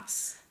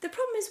class. The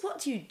problem is,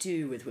 what do you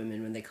do with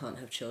women when they can't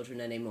have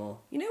children anymore?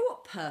 You know,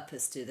 what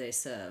purpose do they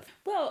serve?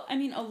 Well, I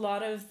mean, a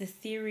lot of the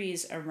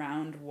theories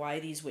around why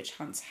these witch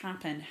hunts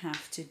happen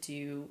have to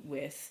do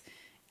with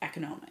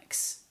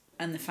economics.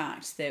 And the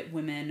fact that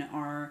women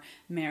are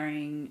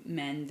marrying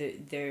men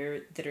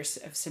that are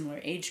of similar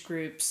age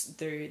groups,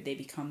 they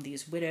become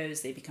these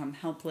widows, they become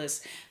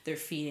helpless, they're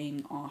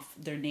feeding off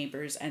their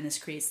neighbors, and this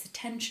creates the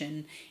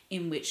tension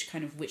in which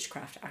kind of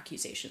witchcraft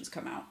accusations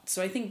come out.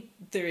 So I think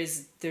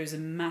there's a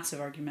massive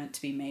argument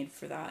to be made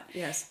for that.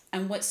 Yes.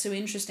 And what's so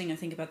interesting, I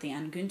think, about the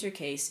Anne Gunter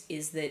case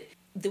is that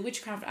the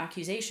witchcraft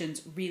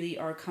accusations really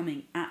are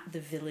coming at the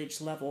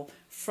village level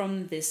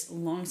from this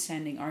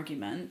long-standing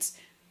argument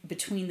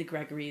between the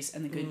Gregorys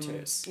and the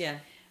Gunters. Yeah.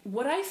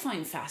 What I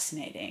find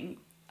fascinating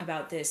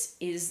about this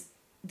is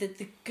that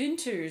the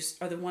Gunters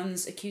are the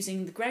ones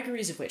accusing the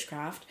Gregorys of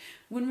witchcraft,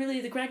 when really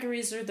the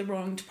Gregorys are the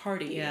wronged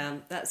party. Yeah,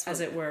 that's what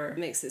as it were.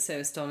 Makes it so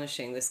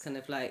astonishing, this kind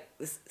of like,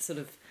 this sort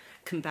of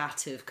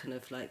combative kind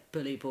of like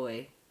bully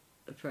boy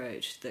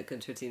approach that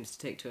Gunter seems to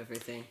take to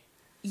everything.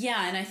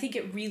 Yeah, and I think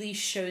it really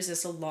shows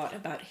us a lot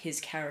about his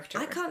character.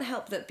 I can't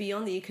help that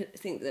beyond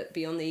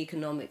the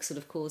economic sort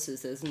of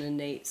causes, there's an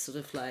innate sort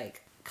of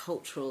like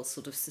cultural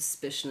sort of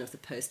suspicion of the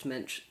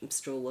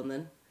post-menstrual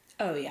woman.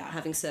 Oh yeah,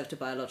 having served a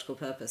biological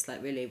purpose,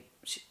 like really,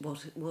 what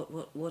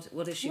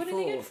is she what for?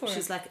 Are they good for?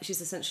 She's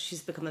essentially,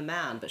 she's become a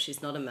man, but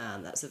she's not a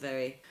man. That's a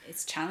very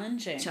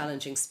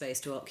challenging space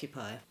to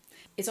occupy.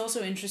 It's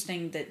also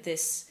interesting that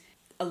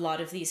a lot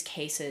of these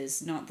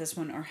cases, not this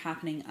one, are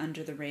happening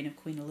under the reign of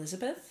Queen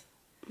Elizabeth.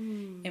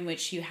 In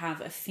which you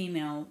have a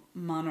female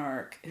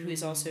monarch who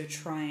is also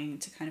trying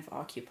to kind of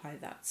occupy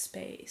that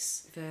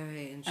space.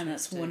 Very interesting. And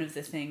that's one of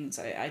the things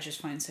I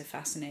just find so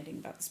fascinating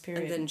about this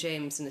period. And then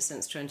James, in a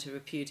sense, trying to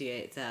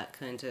repudiate that,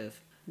 kind of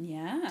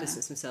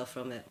distance himself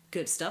from it.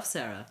 Good stuff,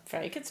 Sarah.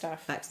 Very good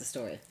stuff. Back to the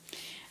story.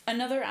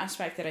 Another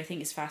aspect that I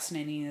think is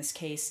fascinating in this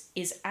case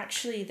is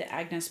actually that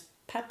Agnes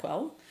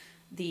Pepwell,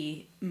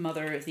 the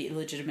mother of the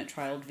illegitimate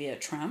child via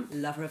tramp.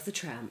 Lover of the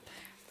tramp.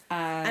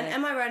 And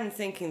am I right in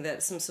thinking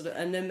that some sort of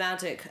a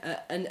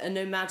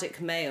nomadic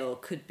male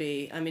could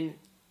be? I mean,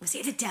 was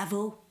he the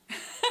devil?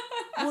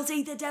 Was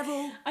he the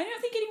devil? I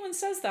don't think anyone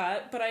says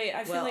that, but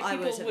I feel like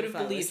people would have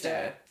believed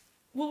it.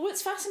 Well,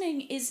 what's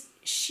fascinating is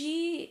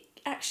she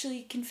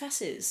actually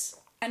confesses,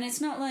 and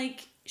it's not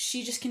like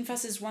she just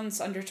confesses once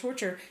under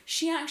torture.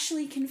 She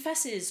actually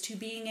confesses to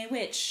being a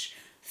witch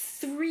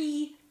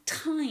 3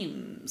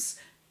 times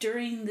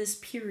during this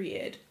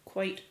period,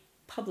 quite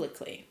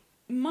publicly.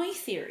 My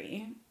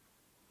theory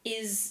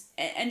is,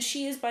 and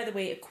she is, by the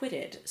way,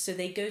 acquitted, so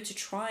they go to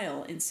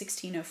trial in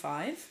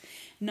 1605.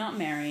 Not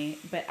Mary,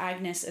 but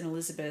Agnes and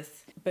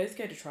Elizabeth both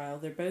go to trial.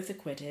 They're both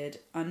acquitted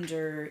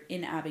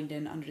in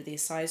Abingdon under the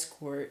Assize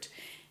Court.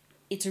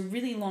 It's a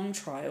really long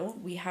trial.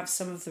 We have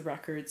some of the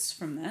records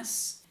from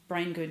this.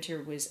 Brian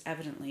Gunter was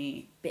evidently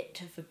a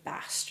bit of a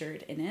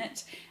bastard in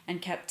it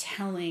and kept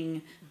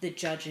telling the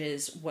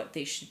judges what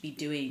they should be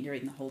doing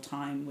during the whole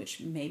time,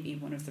 which may be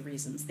one of the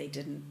reasons they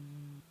didn't,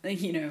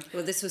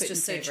 Well, this was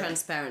just so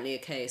transparently a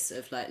case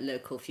of like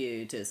local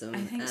feudism,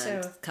 I think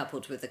so.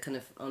 Coupled with the kind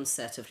of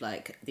onset of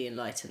like the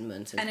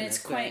Enlightenment, and it's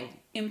quite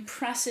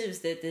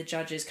impressive that the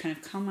judges kind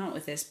of come out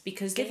with this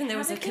because given there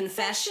was a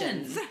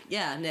confession.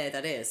 Yeah, no,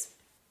 that is.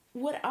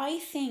 What I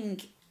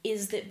think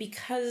is that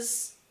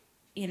because,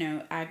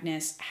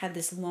 Agnes had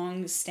this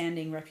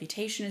long-standing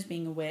reputation as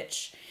being a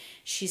witch,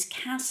 she's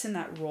cast in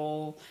that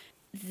role,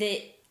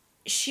 that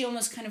she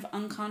almost kind of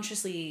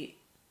unconsciously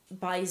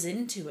buys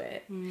into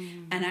it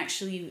and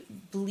actually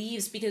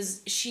believes,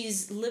 because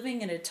she's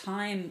living at a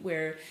time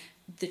where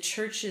the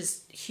church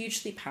is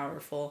hugely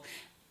powerful.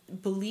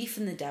 Belief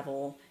in the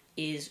devil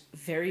is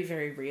very,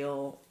 very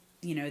real.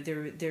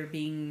 They're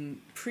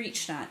being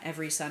preached at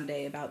every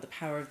Sunday about the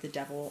power of the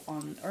devil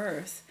on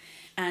earth.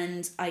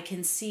 And I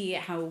can see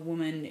how a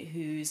woman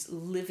who's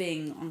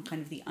living on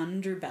kind of the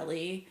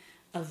underbelly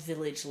of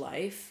village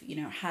life,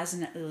 has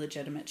an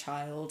illegitimate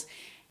child,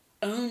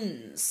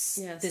 owns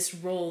this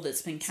role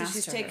that's been cast to her.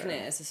 So she's taken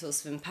it as a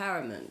source of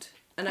empowerment.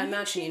 And I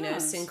imagine, a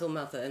single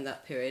mother in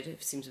that period,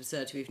 it seems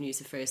absurd to even use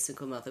the phrase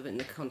single mother, but in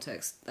that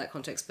context,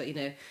 but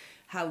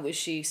how was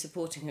she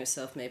supporting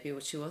herself maybe,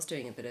 or she was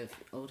doing a bit of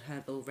old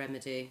herbal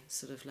remedy,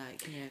 sort of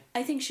like,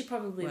 I think she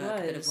probably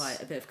work, was.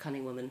 A bit of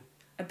cunning woman.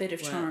 A bit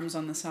of charms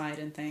on the side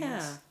and things.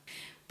 Yeah.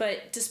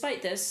 But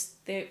despite this,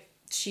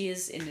 she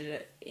is in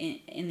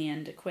the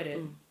end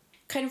acquitted.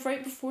 Kind of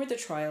right before the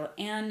trial,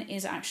 Anne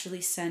is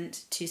actually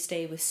sent to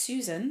stay with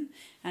Susan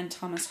and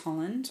Thomas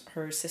Holland,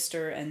 her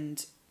sister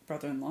and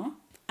brother-in-law,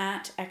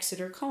 at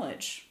Exeter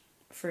College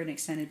for an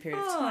extended period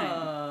of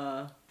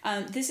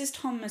time. This is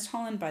Thomas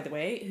Holland, by the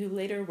way, who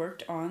later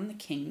worked on the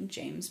King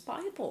James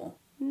Bible.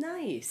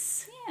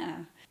 Nice.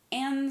 Yeah.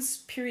 Anne's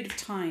period of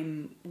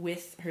time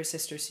with her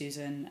sister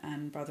Susan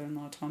and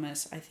brother-in-law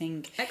Thomas, I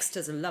think...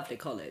 Exeter's a lovely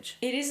college.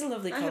 It is a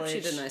lovely college. I hope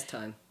she had a nice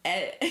time.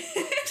 I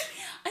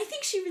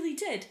think she really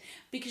did,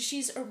 because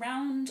she's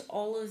around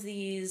all of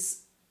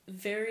these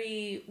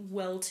very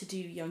well-to-do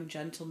young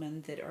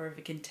gentlemen that are of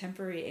a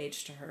contemporary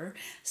age to her,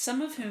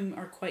 some of whom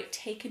are quite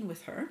taken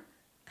with her.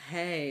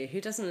 Hey, who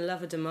doesn't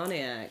love a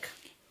demoniac?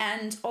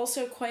 And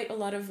also quite a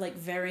lot of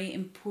very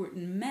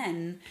important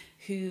men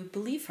who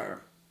believe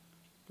her.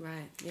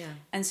 Right, yeah.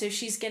 And so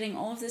she's getting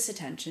all of this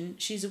attention.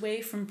 She's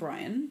away from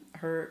Brian,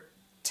 her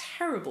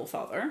terrible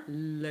father.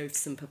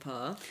 Loathsome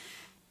papa.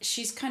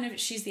 She's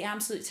the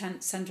absolute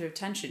centre of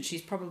attention.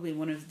 She's probably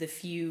one of the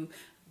few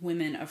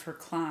women of her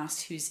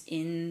class who's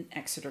in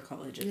Exeter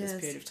College at this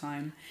period of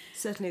time.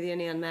 Certainly the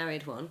only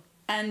unmarried one.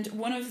 And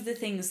one of the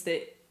things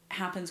that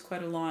happens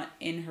quite a lot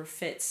in her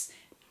fits,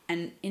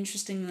 and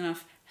interestingly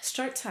enough,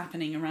 starts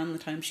happening around the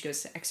time she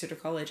goes to Exeter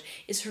College,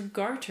 is her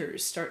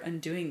garters start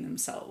undoing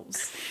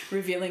themselves,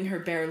 revealing her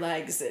bare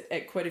legs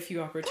at quite a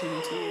few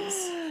opportunities.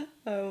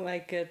 Oh my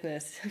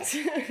goodness.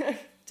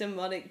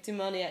 Demoniac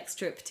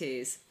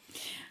striptease.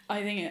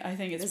 I think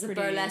it's There's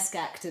pretty... a burlesque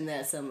act in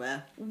there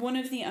somewhere. One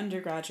of the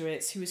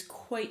undergraduates who was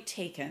quite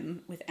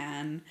taken with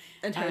Anne...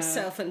 And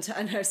herself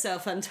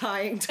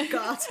untying to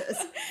garters.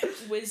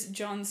 was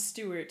John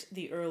Stewart,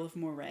 the Earl of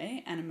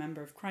Moray, and a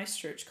member of Christ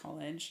Church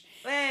College.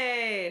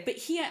 Wait! But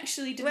he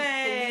actually didn't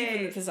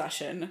believe in the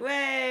possession.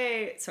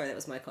 Wait! Sorry, that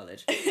was my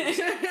college.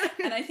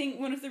 And I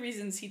think one of the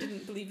reasons he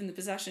didn't believe in the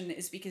possession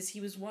is because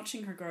he was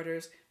watching her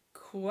garters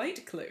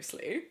quite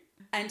closely.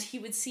 And he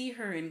would see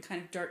her in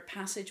kind of dark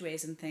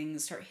passageways and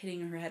things, start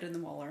hitting her head on the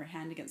wall or her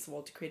hand against the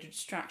wall to create a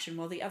distraction,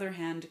 while the other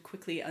hand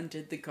quickly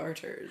undid the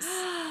garters.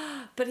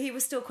 But he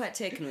was still quite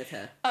taken with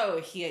her.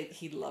 Oh, he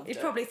loved it.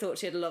 He probably thought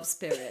she had a love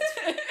spirit.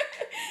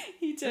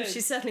 He did.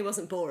 She certainly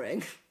wasn't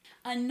boring.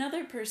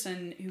 Another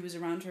person who was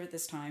around her at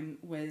this time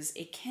was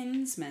a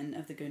kinsman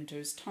of the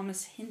Gunters,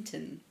 Thomas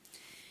Hinton,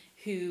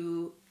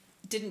 who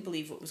didn't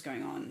believe what was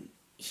going on.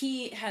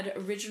 He had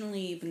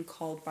originally been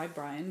called by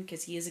Brian,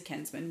 because he is a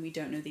kinsman, we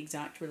don't know the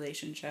exact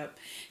relationship,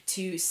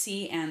 to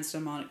see Anne's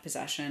demonic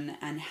possession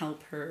and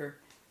help her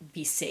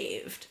be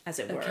saved, as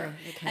it were. Okay.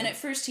 And at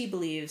first he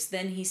believes,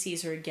 then he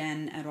sees her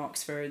again at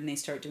Oxford and they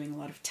start doing a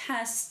lot of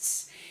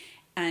tests,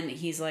 and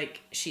he's like,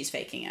 she's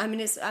faking it. I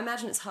mean, I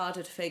imagine it's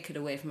harder to fake it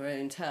away from her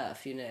own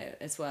turf,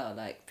 as well,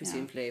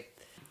 presumably. Yeah.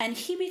 And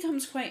he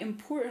becomes quite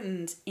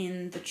important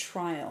in the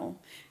trial,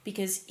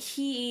 because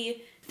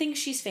he thinks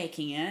she's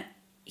faking it.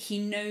 He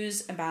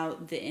knows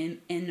about the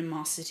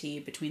animosity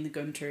between the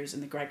Gunters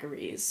and the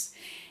Gregorys.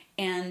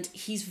 And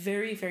he's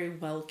very, very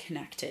well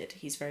connected.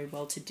 He's very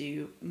well to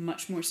do,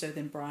 much more so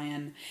than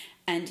Brian.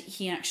 And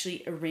he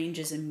actually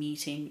arranges a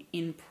meeting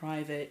in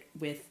private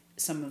with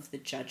some of the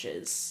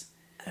judges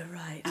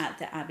at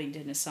the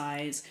Abingdon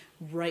Assize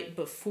right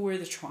before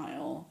the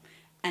trial.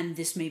 And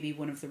this may be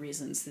one of the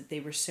reasons that they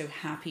were so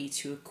happy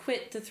to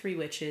acquit the three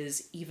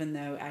witches, even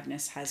though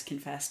Agnes has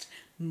confessed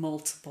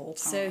multiple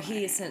times. So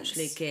he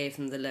essentially gave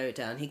them the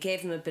lowdown. He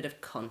gave them a bit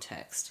of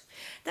context.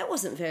 That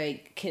wasn't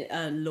very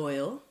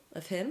loyal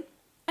of him.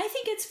 I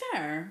think it's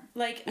fair.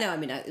 No, I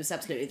mean, it was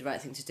absolutely the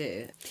right thing to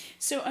do.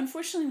 So,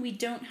 unfortunately, we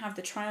don't have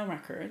the trial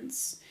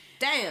records.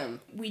 Damn!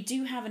 We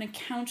do have an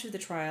account of the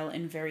trial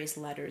in various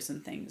letters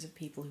and things of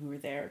people who were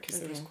there, because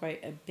there was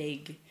quite a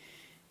big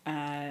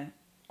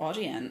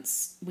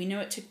audience. We know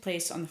it took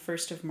place on the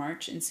 1st of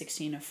March in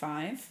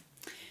 1605.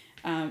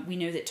 We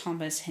know that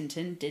Thomas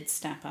Hinton did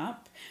step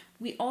up.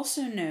 We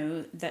also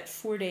know that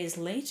 4 days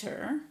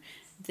later,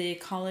 the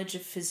College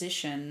of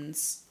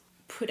Physicians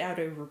put out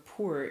a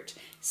report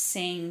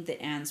saying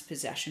that Anne's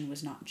possession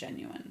was not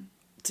genuine.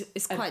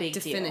 It's quite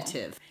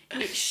definitive.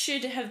 It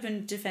should have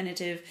been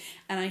definitive,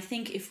 and I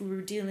think if we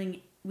were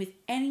dealing with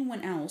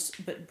anyone else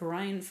but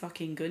Brian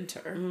fucking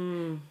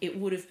Gunter, it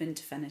would have been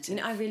definitive.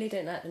 I really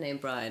don't like the name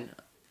Brian.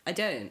 I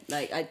don't.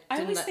 I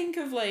always think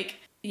of,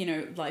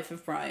 Life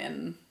of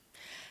Brian.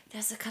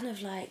 There's a kind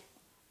of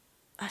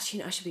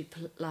actually, I should be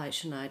polite,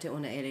 shouldn't I? I don't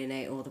want to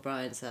alienate all the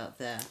Brians out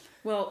there.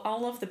 Well,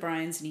 I'll love the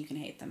Brians and you can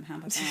hate them. How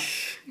about that?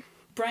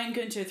 Brian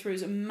Gunter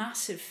throws a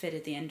massive fit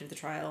at the end of the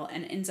trial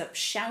and ends up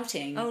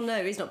shouting... Oh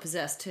no, he's not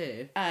possessed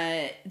too.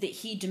 That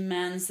he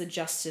demands the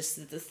justice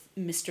that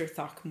Mr.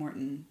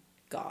 Throckmorton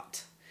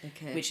got.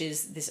 Okay. Which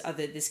is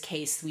this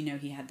case we know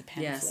he had the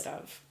pamphlet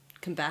of.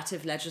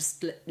 Combative,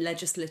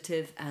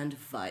 legislative and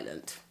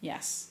violent.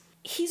 Yes.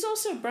 He's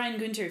also, Brian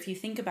Gunter, if you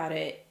think about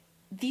it,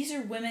 these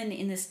are women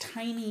in this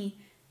tiny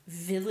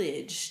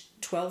village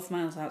 12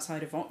 miles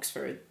outside of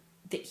Oxford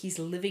that he's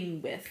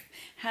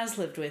has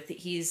lived with, that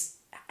he's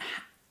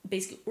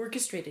basically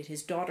orchestrated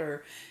his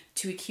daughter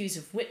to accuse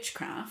of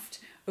witchcraft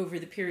over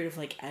the period of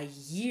a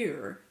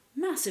year.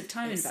 Massive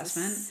time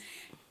investment.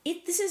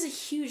 This is a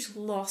huge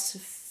loss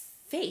of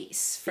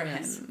face for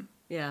him.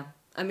 Yeah.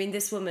 I mean,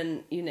 this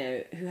woman,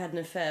 who had an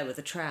affair with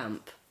a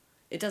tramp,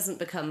 it doesn't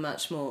become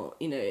much more,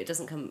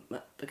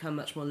 become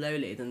much more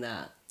lowly than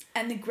that.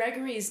 And the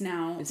Gregorys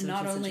now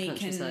not only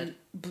can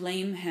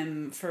blame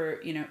him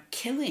for,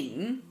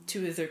 killing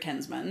two of their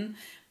kinsmen,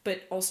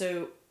 but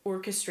also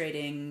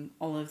orchestrating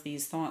all of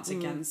these thoughts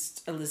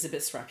against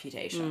Elizabeth's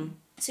reputation.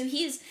 So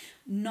he's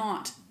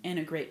not in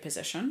a great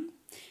position.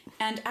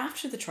 And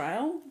after the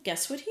trial,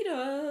 guess what he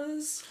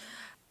does?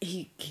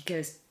 He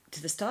goes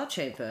to the Star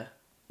Chamber.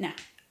 No.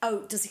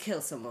 Oh, does he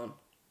kill someone?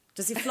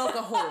 Does he flog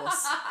a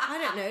horse? I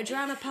don't know,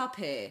 drown a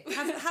puppy.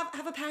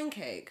 Have a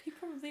pancake. He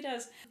probably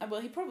does.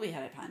 Well, he probably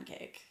had a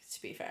pancake,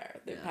 to be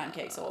fair. There are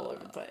pancakes all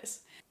over the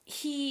place.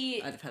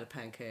 I'd have had a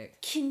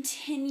pancake.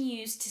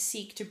 Continues to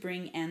seek to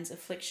bring Anne's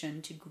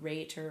affliction to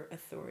greater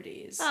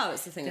authorities. Oh,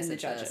 it's the thing than the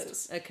judges.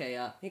 First. Okay,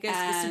 yeah. He goes to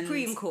the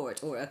Supreme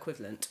Court or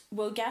equivalent.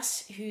 Well,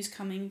 guess who's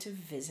coming to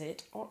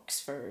visit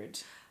Oxford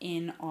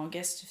in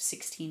August of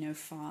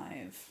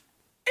 1605?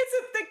 Is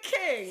it the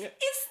king?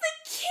 It's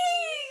the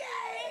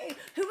king!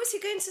 Who was he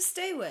going to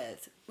stay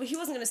with? Well, he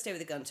wasn't going to stay with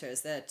the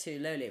Gunters. They're too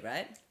lowly,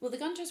 right? Well, the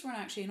Gunters weren't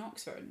actually in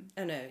Oxford.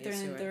 Oh, no.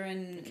 They're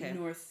in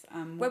North...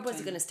 Where was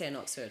he going to stay in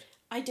Oxford?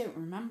 I don't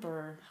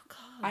remember. Oh,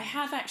 God. I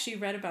have actually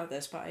read about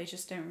this, but I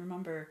just don't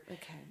remember.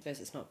 Okay. I suppose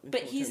it's not important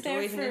but he's there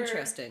or even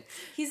interesting.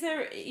 He's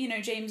there,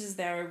 James is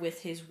there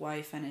with his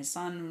wife and his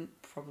son,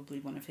 probably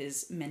one of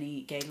his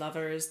many gay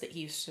lovers that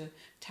he used to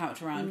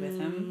tout around with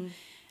him.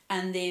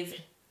 And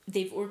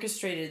they've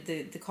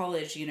orchestrated the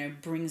college,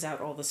 brings out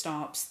all the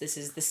stops. This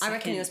is the second... I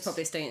reckon he was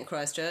probably staying at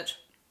Christchurch.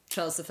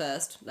 Charles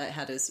I,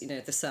 had his,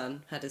 the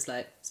son, had his,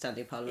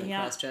 standing parliament in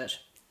Christchurch.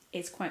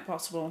 It's quite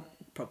possible.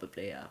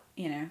 Probably,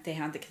 yeah. They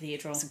had the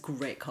cathedral. It's a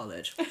great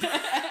college.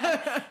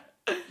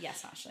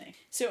 Yes, actually.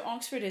 So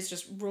Oxford is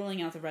just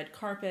rolling out the red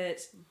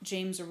carpet.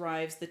 James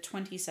arrives the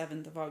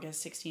 27th of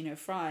August,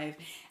 1605.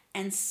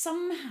 And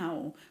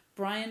somehow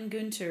Brian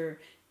Gunter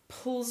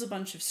pulls a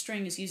bunch of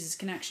strings, uses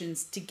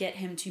connections to get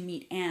him to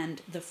meet Anne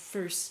the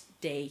first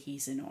day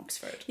he's in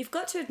Oxford. You've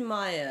got to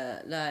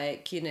admire,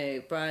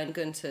 Brian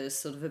Gunter's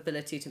sort of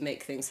ability to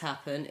make things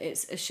happen.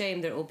 It's a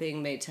shame they're all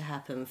being made to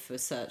happen for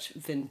such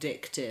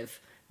vindictive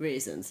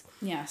reasons.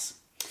 Yes.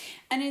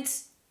 And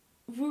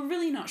we're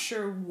really not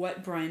sure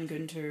what Brian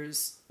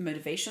Gunter's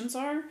motivations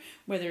are,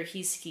 whether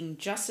he's seeking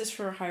justice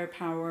for a higher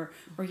power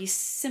or he's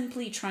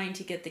simply trying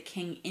to get the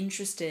king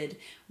interested,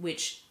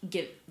 which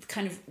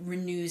kind of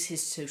renews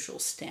his social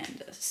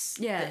status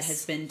that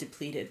has been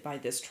depleted by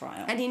this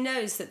trial. And he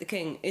knows that the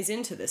king is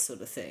into this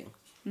sort of thing.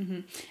 Mm-hmm.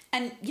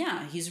 And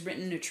he's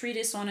written a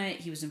treatise on it.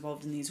 He was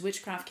involved in these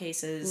witchcraft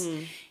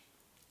cases.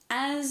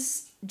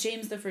 As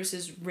James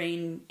I's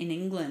reign in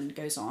England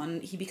goes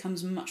on, he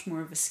becomes much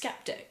more of a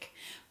skeptic.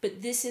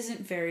 But this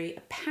isn't very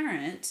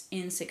apparent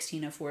in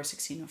 1604,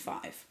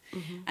 1605.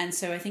 And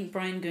so I think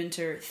Brian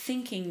Gunther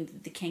thinking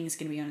that the king is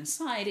going to be on his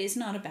side is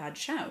not a bad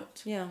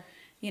shout. Yeah.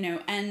 You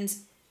know, and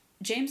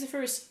James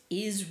I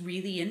is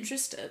really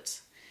interested.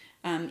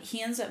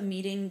 He ends up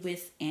meeting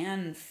with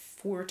Anne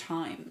 4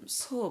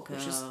 times. Poor girl.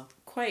 Which is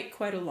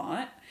quite a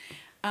lot.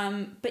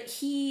 But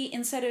he,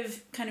 instead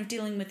of kind of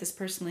dealing with this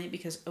personally,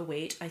 because, oh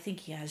wait, I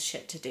think he has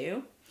shit to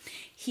do,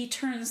 he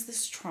turns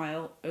this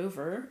trial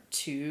over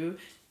to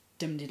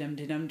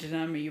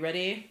are you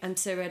ready? I'm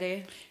so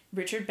ready.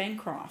 Richard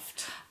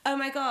Bancroft. Oh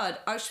my God,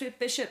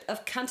 Archbishop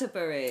of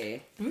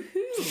Canterbury.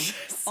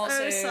 Woohoo!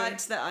 Also,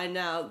 psyched that I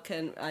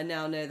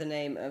now know the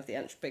name of the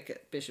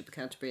Archbishop of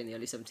Canterbury in the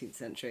early 17th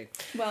century.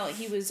 Well,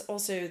 he was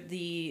also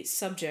the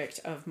subject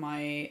of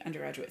my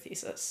undergraduate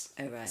thesis.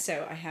 Oh right.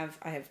 So I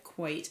have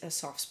quite a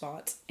soft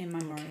spot in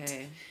my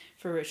heart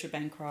for Richard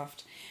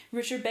Bancroft.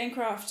 Richard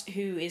Bancroft,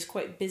 who is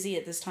quite busy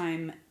at this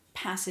time,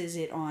 passes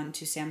it on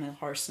to Samuel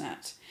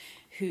Harsnet,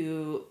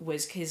 who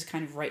was his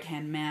kind of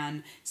right-hand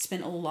man,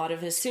 spent a lot of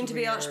his soon to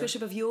be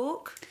Archbishop of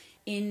York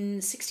in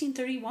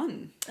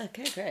 1631.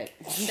 Okay, great.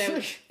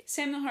 So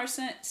Samuel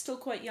Harsnet, still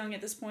quite young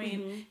at this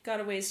point, got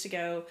a ways to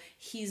go.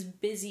 He's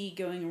busy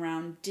going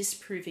around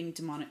disproving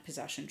demonic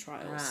possession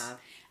trials.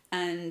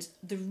 And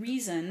the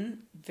reason,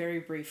 very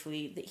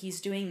briefly, that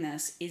he's doing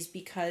this is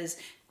because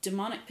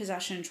demonic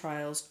possession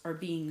trials are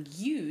being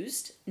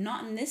used,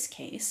 not in this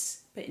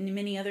case, but in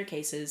many other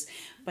cases,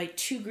 by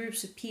 2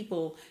 groups of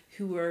people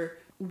who are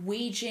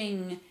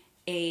waging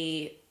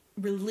a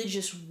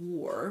religious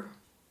war,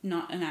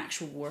 not an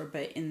actual war,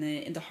 but in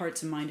the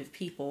hearts and mind of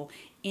people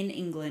in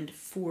England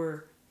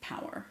for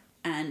power.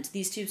 And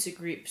these 2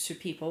 groups of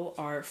people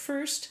are,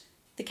 first,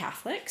 the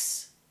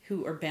Catholics,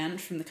 who are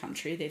banned from the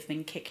country. They've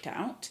been kicked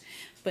out.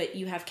 But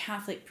you have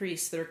Catholic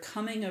priests that are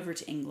coming over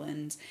to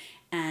England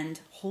and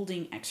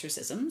holding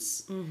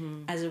exorcisms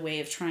as a way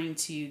of trying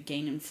to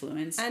gain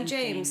influence. And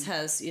James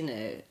has,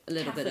 a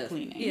little Catholic bit of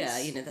leanings.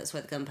 Yeah, that's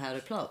why the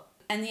Gunpowder Plot.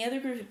 And the other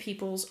group of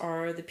peoples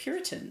are the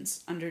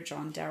Puritans under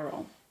John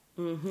Darrell.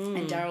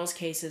 And Darrell's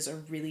cases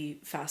are really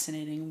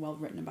fascinating and well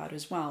written about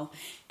as well.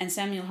 And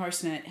Samuel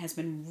Harsnet has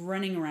been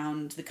running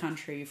around the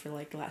country for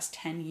like the last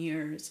 10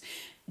 years,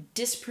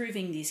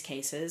 disproving these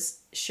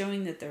cases,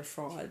 showing that they're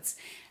frauds.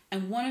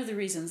 And one of the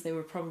reasons they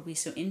were probably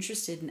so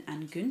interested in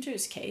Anne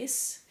Gunther's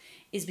case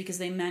is because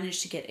they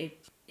managed to get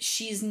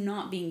she's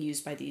not being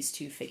used by these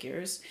 2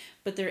 figures,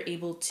 but they're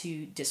able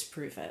to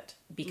disprove it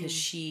because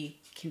she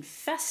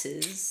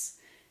confesses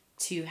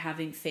to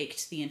having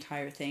faked the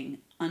entire thing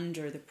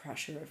under the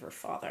pressure of her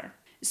father.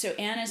 So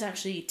Anne is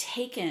actually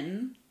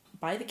taken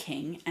by the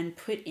king and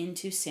put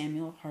into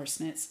Samuel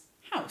Harsnet's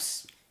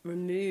house.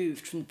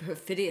 Removed from the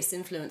perfidious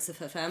influence of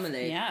her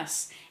family.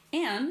 Yes.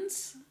 And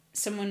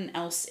someone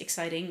else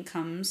exciting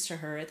comes to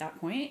her at that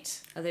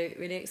point. Are they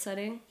really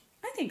exciting?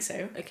 I think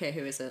so. Okay,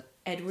 who is it?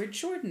 Edward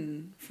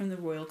Jordan from the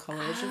Royal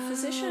College of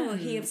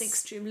Physicians. He of the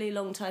extremely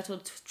long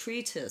titled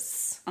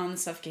treatise on the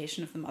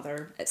suffocation of the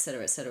mother,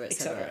 etc., etc.,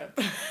 etc.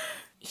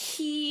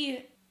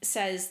 He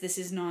says this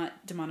is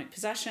not demonic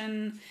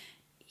possession.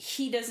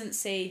 He doesn't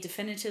say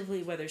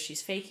definitively whether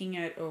she's faking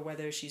it or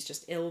whether she's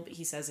just ill, but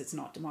he says it's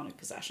not demonic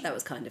possession. That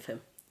was kind of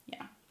him.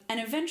 Yeah. And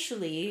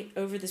eventually,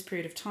 over this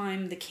period of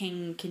time, the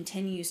king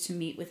continues to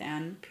meet with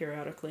Anne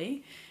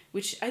periodically,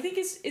 which I think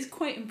is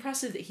quite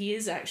impressive that he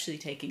is actually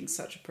taking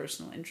such a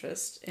personal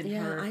interest in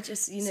her. Yeah, I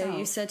just,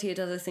 you said he had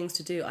other things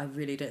to do. I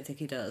really don't think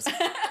he does.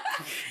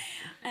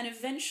 And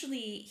eventually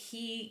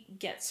he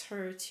gets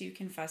her to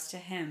confess to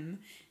him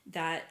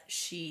that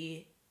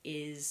she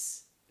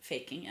is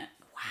faking it.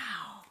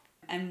 Wow.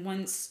 And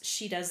once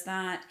she does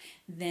that,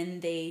 then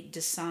they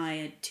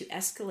decide to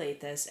escalate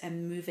this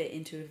and move it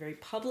into a very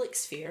public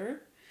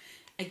sphere.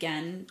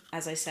 Again,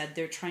 as I said,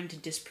 they're trying to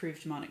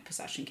disprove demonic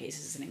possession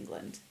cases in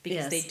England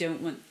because they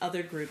don't want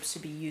other groups to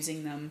be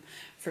using them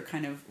for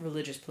kind of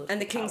religious political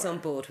And the king's power. on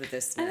board with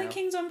this now. And the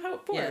king's on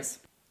board. Yes.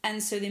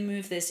 And so they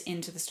move this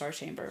into the Star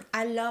Chamber.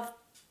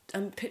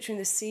 I'm picturing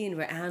the scene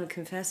where Anne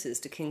confesses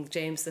to King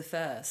James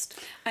I.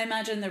 I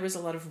imagine there was a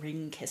lot of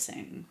ring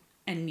kissing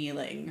and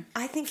kneeling.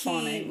 I think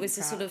fawning, he was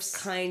a sort of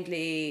perhaps.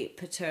 kindly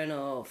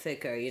paternal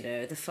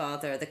figure,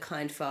 the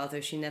kind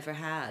father she never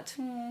had.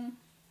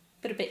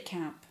 But a bit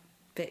camp.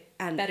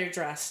 And Better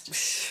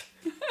dressed.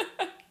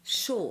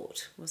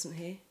 short, wasn't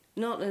he?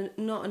 Not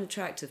an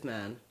attractive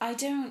man. I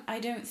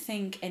don't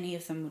think any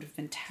of them would have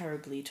been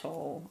terribly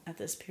tall at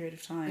this period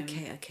of time.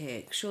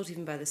 Okay. Short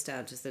even by the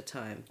standards of the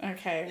time.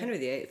 Okay. Henry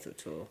VIII was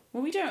tall.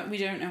 Well, we don't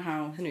know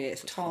how Henry VIII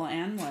was tall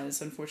Anne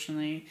was,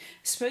 unfortunately.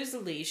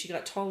 Supposedly, she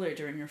got taller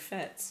during her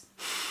fits.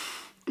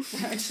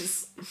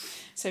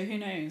 So who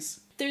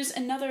knows? There's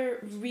another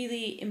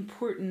really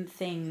important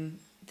thing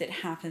that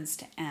happens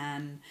to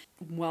Anne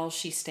while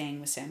she's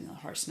staying with Samuel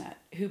Harsnet,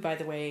 who, by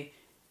the way,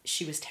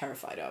 she was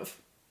terrified of.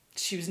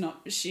 He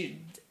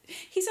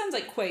sounds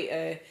like quite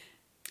a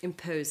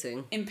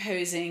imposing,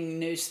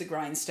 nose to the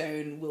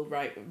grindstone, will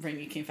bring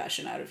a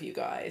confession out of you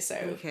guys. So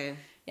okay.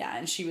 Yeah,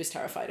 and she was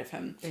terrified of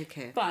him.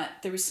 Okay. But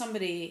there was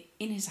somebody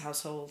in his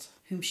household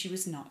whom she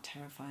was not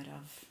terrified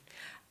of.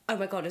 Oh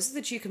my god, is it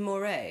the Duke of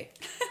Moray?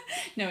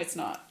 No, it's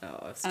not.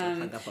 Oh, I've still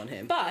hung up on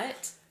him.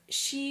 But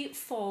she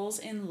falls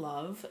in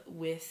love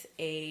with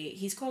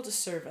he's called a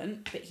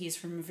servant, but he's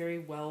from a very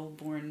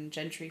well-born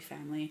gentry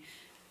family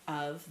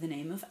of the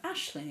name of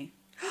Ashley.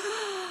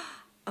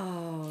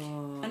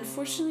 Oh.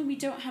 Unfortunately, we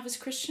don't have his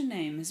Christian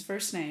name, his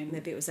first name.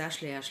 Maybe it was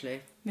Ashley.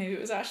 Maybe it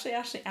was Ashley.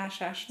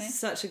 Ashley.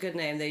 Such a good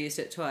name, they used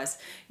it twice.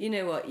 You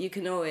know what, you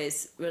can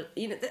always...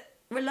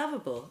 we're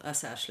lovable,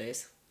 us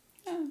Ashleys.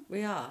 Oh.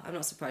 We are. I'm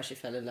not surprised she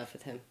fell in love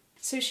with him.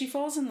 So she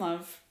falls in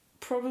love,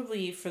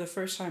 probably for the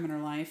first time in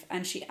her life,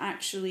 and she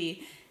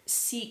actually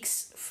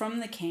seeks from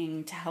the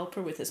king to help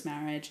her with this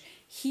marriage.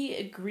 He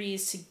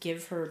agrees to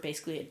give her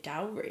basically a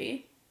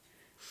dowry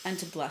and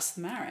to bless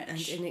the marriage.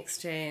 And in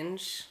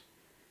exchange...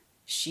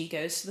 she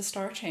goes to the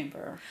Star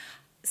Chamber.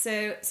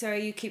 So, Sarah,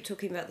 you keep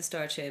talking about the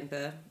Star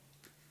Chamber.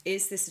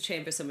 Is this a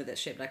chamber somewhere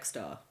that's shaped like a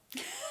star?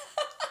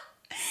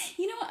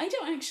 You know what? I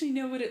don't actually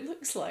know what it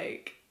looks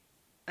like.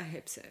 I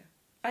hope so.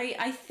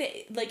 I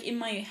think, like, in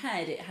my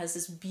head, it has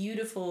this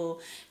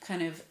beautiful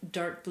kind of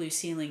dark blue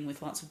ceiling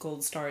with lots of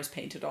gold stars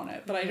painted on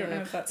it, but I don't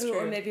know if that's true.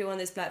 Or maybe one of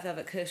those black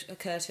velvet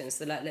curtains,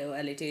 the like little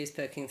LEDs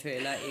poking through,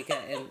 like you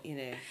get in, you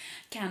know,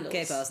 candles.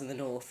 Gay bars in the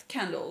north.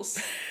 Candles.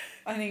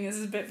 I think this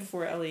is a bit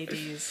before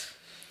LEDs.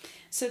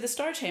 So the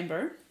Star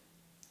Chamber,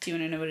 do you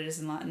want to know what it is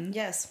in Latin?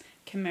 Yes.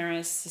 Camera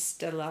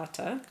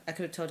Stellata. I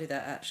could have told you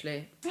that,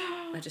 actually.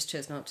 I just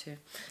chose not to.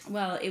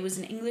 Well, it was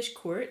an English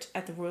court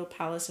at the Royal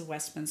Palace of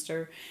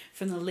Westminster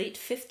from the late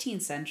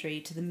 15th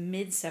century to the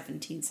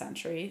mid-17th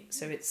century,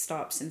 so it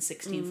stops in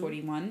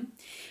 1641.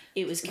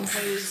 It was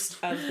composed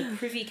of the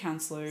privy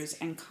councillors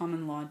and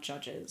common law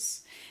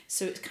judges.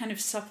 So it kind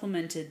of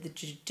supplemented the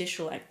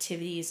judicial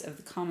activities of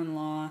the common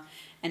law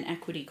and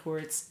equity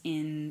courts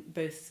in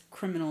both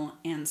criminal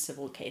and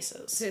civil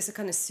cases. So it's a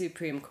kind of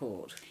supreme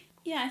court.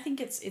 Yeah, I think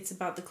it's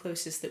about the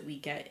closest that we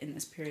get in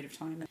this period of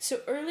time.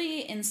 So early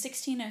in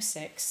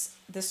 1606,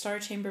 the Star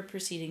Chamber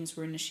proceedings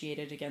were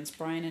initiated against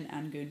Brian and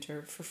Anne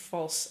Gunther for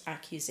false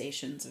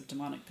accusations of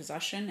demonic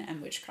possession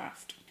and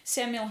witchcraft.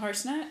 Samuel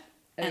Harsnett,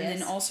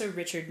 then also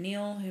Richard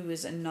Neal, who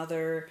was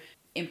another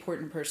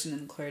important person in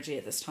the clergy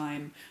at this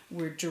time,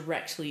 were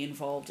directly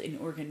involved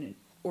in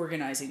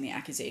organizing the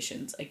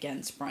accusations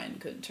against Brian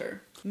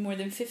Gunther. More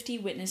than 50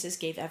 witnesses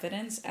gave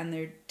evidence, and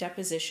their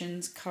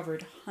depositions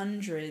covered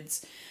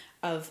hundreds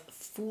of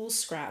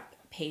foolscap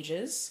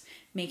pages,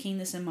 making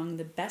this among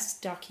the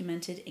best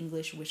documented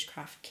English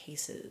witchcraft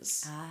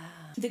cases.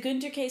 The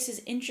Gunther case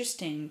is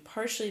interesting,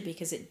 partially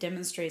because it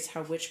demonstrates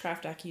how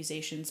witchcraft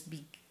accusations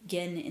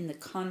begin in the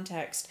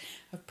context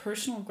of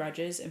personal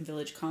grudges and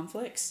village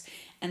conflicts,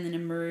 and then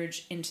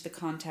emerge into the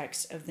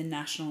context of the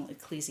national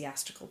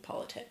ecclesiastical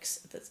politics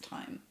at this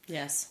time.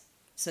 Yes.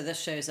 So this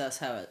shows us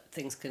how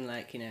things can,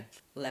 like, you know,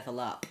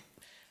 level up.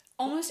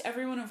 Almost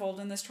everyone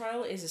involved in this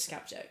trial is a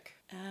skeptic.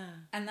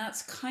 And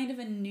that's kind of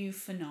a new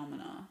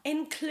phenomena.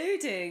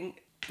 Including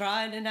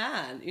Brian and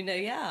Anne, you know,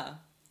 yeah.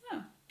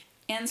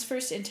 Anne's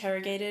first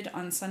interrogated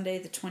on Sunday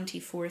the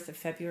 24th of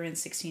February in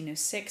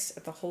 1606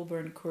 at the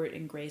Holborn Court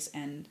in Gray's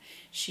Inn.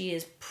 She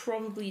is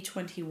probably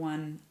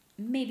 21,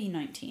 maybe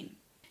 19.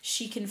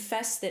 She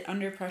confessed that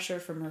under pressure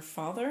from her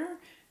father,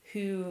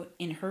 who,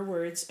 in her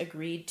words,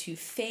 agreed to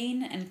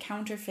feign and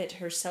counterfeit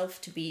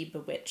herself to be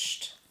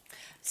bewitched.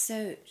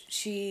 So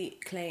she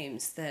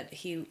claims that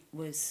he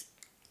was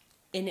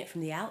in it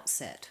from the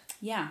outset.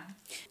 Yeah.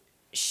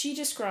 She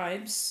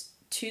describes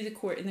to the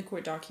court, in the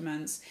court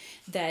documents,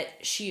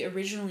 that she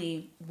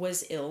originally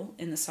was ill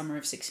in the summer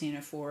of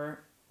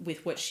 1604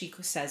 with what she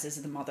says is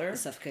the mother. The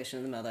suffocation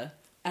of the mother.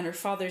 And her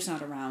father's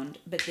not around,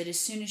 but that as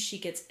soon as she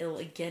gets ill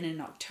again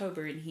in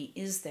October and he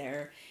is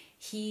there,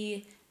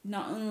 he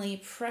not only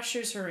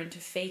pressures her into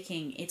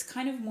faking, it's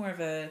kind of more of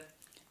a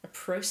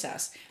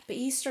process, but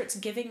he starts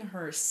giving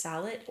her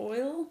salad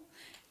oil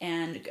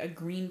and a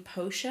green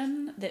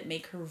potion that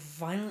make her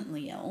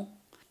violently ill.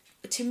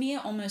 To me,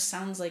 it almost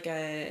sounds like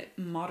a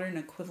modern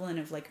equivalent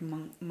of like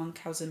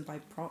Munchausen by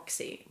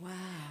proxy. Wow.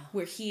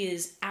 Where he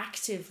is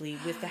actively,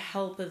 with the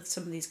help of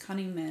some of these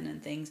cunning men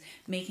and things,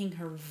 making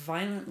her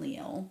violently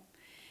ill.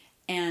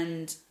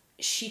 And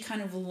she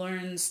kind of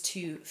learns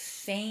to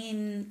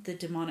feign the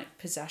demonic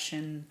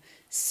possession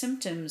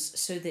symptoms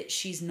so that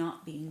she's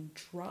not being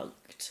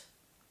drugged,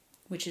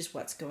 which is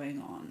what's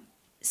going on.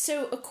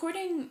 So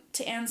according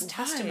to Anne's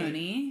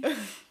testimony,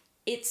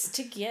 it's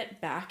to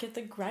get back at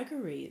the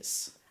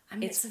Gregorys. I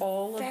mean, it's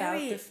all about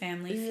the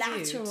family feud.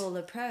 Lateral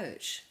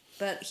approach.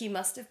 But he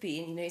must have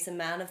been, you know, he's a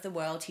man of the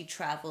world. He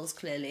travels,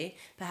 clearly.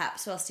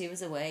 Perhaps whilst he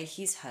was away,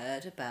 he's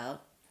heard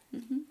about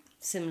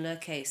similar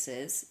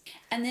cases.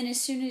 And then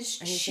as soon as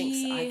he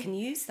thinks, I can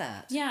use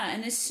that. Yeah,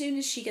 and as soon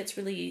as she gets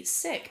really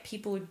sick,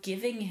 people are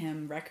giving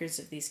him records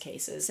of these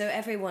cases. So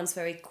everyone's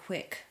very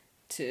quick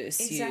to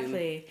assume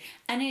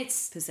and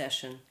it's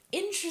possession.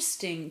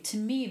 Interesting to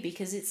me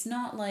because it's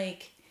not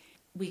like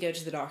we go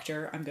to the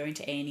doctor. I'm going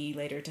to A&E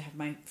later to have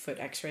my foot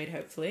x-rayed,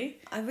 hopefully.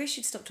 I wish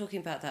you'd stop talking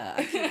about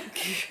that.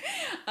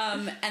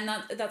 And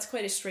that's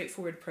quite a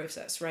straightforward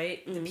process,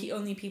 right? The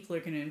only people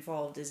who are going to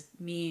involved is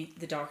me,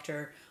 the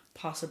doctor,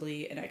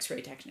 possibly an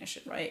X-ray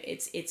technician, right?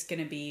 It's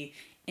going to be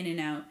in and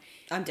out.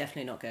 I'm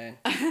definitely not going.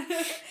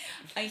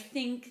 I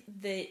think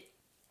that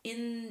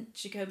in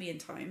Jacobean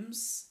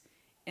times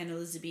and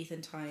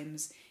Elizabethan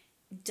times,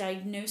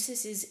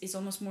 diagnosis is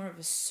almost more of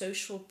a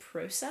social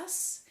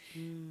process.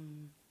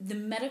 The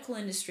medical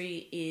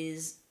industry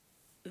is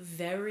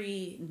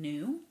very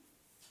new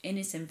in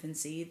its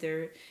infancy.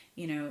 They're,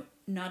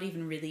 not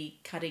even really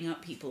cutting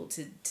up people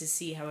to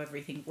see how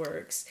everything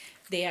works.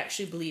 They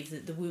actually believe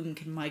that the womb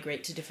can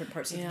migrate to different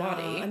parts of the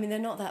body. I mean, they're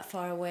not that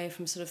far away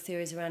from sort of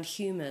theories around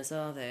humours,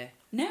 are they?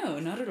 No,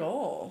 not at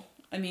all.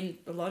 I mean,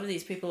 a lot of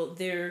these people,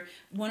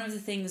 one of the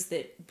things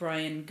that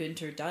Brian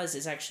Gunther does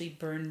is actually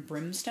burn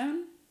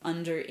brimstone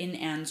in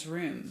Anne's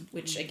room,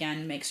 which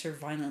again makes her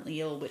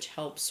violently ill, which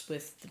helps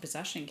with the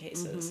possession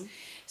cases.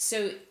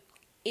 So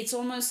it's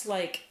almost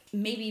like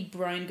maybe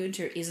Brian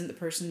Gunther isn't the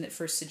person that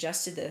first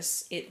suggested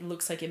this. It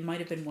looks like it might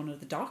have been one of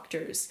the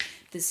doctors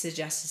that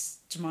suggests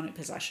demonic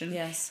possession.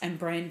 Yes. And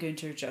Brian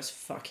Gunther just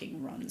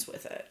fucking runs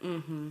with it.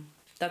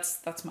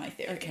 That's my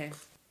theory. Okay.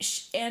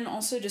 Anne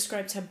also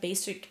describes how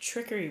basic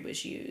trickery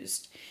was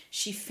used.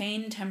 She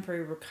feigned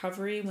temporary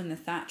recovery when the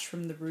thatch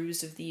from the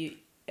roofs of the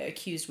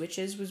accused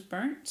witches was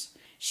burnt.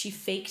 She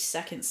faked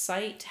second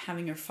sight,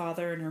 having her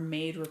father and her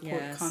maid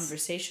report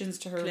conversations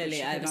to her.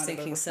 Clearly, I was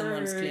thinking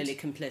someone's clearly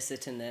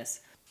complicit in this.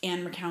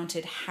 Anne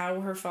recounted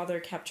how her father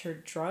kept her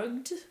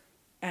drugged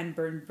and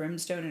burned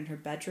brimstone in her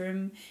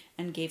bedroom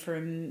and gave her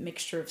a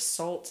mixture of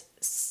salt,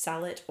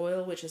 salad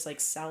oil, which is like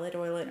salad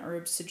oil and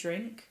herbs to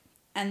drink.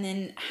 And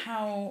then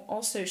how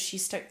also she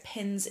stuck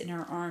pins in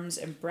her arms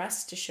and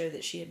breasts to show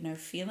that she had no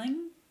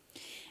feeling.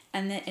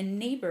 And that a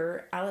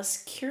neighbor,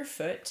 Alice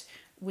Curefoot,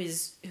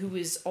 who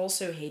was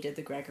also hated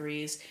the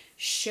Gregorys,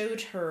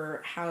 showed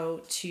her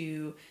how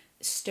to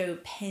stow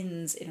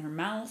pins in her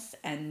mouth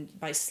and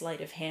by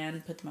sleight of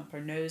hand put them up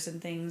her nose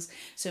and things.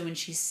 So when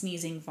she's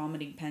sneezing,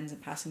 vomiting pens and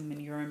passing them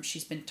in urine,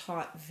 she's been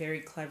taught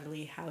very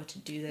cleverly how to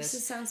do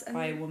this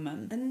by a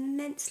woman.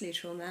 Immensely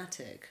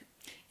traumatic.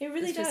 It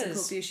really does.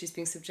 Physical abuse she's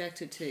being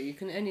subjected to. You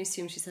can only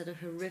assume she's had a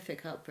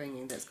horrific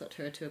upbringing that's got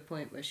her to a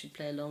point where she'd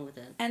play along with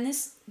it. And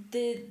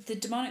the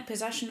demonic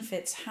possession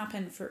fits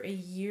happen for a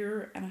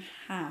year and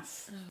a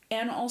half.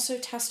 Anne also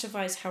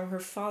testifies how her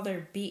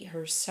father beat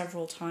her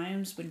several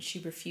times when she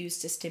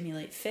refused to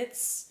stimulate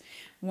fits.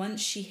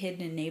 Once she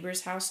hid in a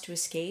neighbor's house to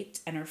escape,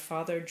 and her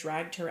father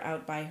dragged her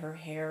out by her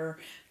hair,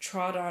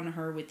 trod on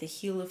her with the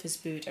heel of his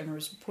boot, and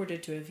was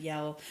reported to have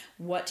yelled,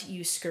 "What,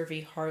 you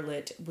scurvy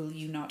harlot, will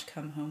you not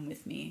come home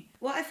with me?"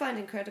 What I find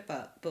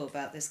incredible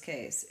about this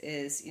case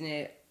is,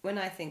 when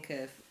I think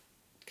of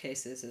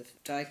cases of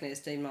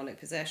diagnosed demonic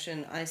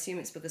possession, I assume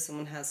it's because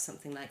someone has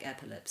something like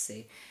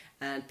epilepsy,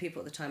 and people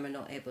at the time are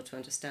not able to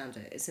understand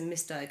it. It's a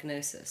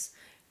misdiagnosis.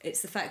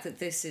 It's the fact that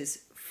this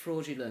is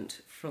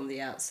fraudulent from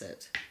the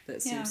outset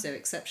that seems so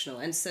exceptional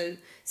and so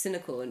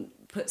cynical and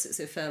puts it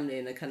so firmly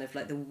in a kind of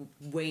like the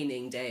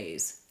waning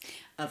days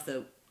of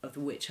the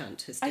witch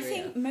hunt hysteria. I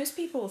think most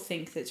people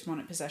think that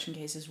demonic possession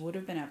cases would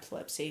have been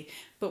epilepsy,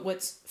 but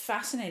what's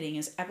fascinating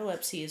is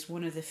epilepsy is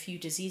one of the few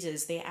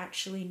diseases they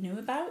actually knew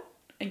about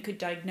and could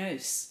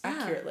diagnose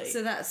accurately.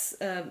 So that's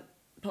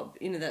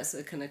that's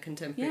a kind of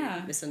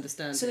contemporary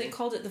misunderstanding. So they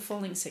called it the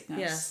falling sickness.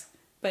 Yes.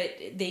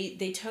 But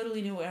they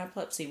totally knew what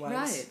epilepsy was.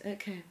 Right,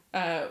 okay.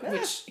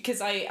 Which,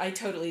 because I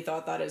totally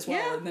thought that as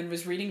well, and then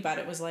was reading about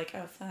it, was like,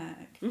 oh, fuck,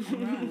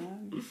 I'm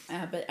wrong.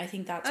 But I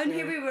think that's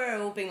here we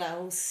were all being like,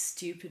 oh,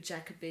 stupid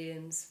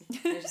Jacobeans.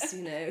 Just,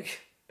 nope.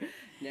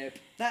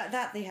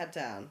 That they had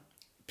down.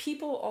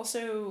 People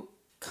also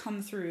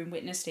come through in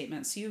witness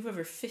statements. So you have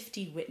over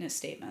 50 witness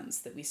statements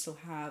that we still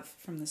have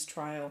from this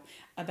trial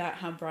about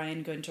how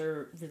Brian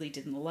Gunther really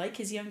didn't like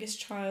his youngest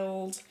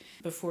child.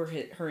 Before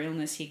her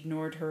illness, he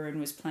ignored her and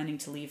was planning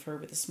to leave her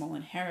with a small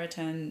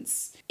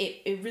inheritance.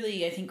 It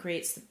really, I think,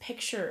 creates the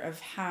picture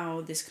of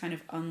how this kind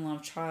of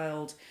unloved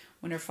child,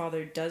 when her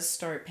father does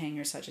start paying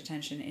her such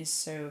attention, is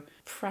so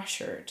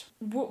pressured.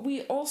 What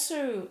we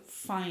also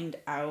find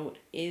out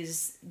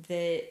is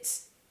that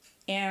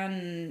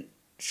Anne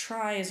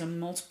tries on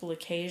multiple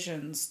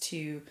occasions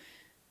to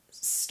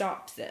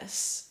stop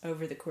this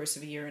over the course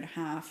of a year and a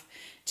half,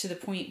 to the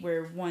point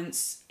where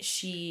once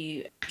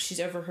she's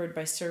overheard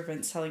by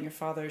servants telling her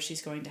father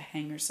she's going to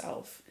hang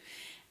herself.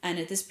 And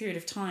at this period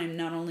of time,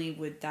 not only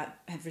would that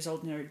have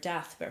resulted in her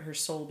death, but her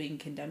soul being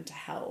condemned to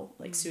hell.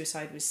 Like,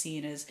 suicide was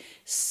seen as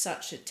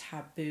such a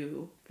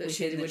taboo. But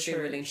she would be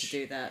willing to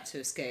do that to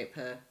escape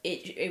her.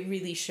 It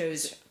really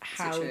shows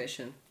how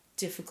situation.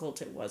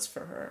 Difficult it was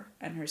for her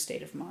and her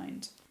state of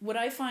mind. What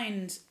I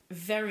find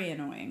very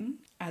annoying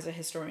as a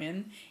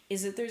historian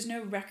is that there's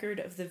no record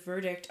of the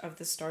verdict of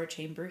the Star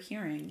Chamber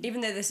hearing.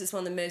 Even though this is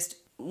one of the most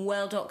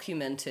well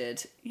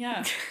documented.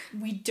 Yeah.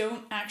 We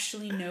don't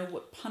actually know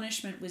what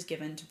punishment was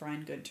given to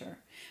Brian Gunther.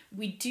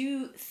 We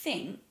do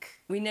think...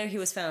 We know he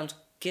was found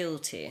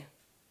guilty.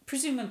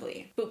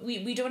 Presumably. But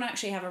we don't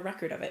actually have a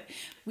record of it.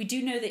 We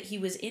do know that he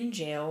was in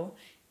jail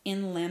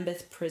in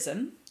Lambeth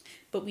Prison,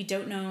 but we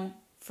don't know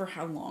for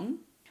how long.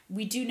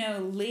 We do know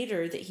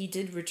later that he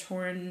did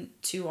return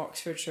to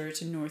Oxfordshire,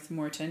 to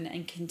Northmorton,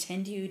 and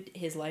continued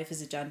his life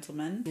as a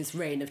gentleman. His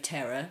reign of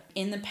terror.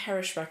 In the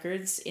parish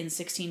records in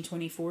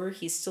 1624,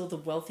 he's still the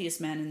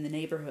wealthiest man in the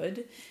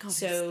neighbourhood. God,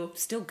 so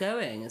still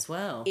going as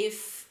well.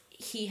 If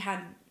he had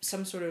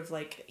some sort of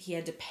he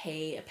had to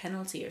pay a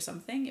penalty or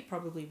something, it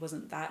probably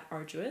wasn't that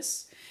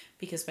arduous,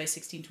 because by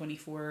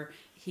 1624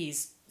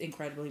 he's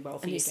incredibly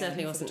wealthy. And he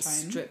certainly wasn't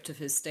stripped of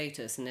his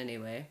status in any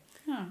way.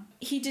 Yeah.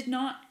 He did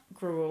not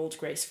grow old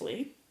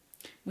gracefully.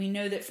 We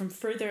know that from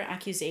further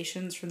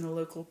accusations from the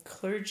local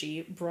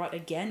clergy brought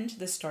again to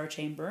the Star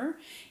Chamber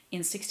in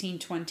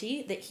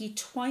 1620 that he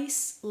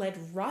twice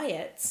led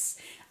riots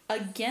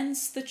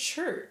against the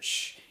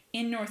church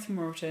in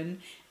Northmorton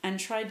and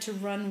tried to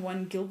run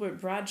one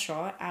Gilbert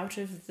Bradshaw out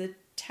of the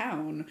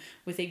town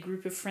with a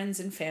group of friends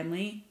and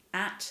family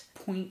at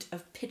point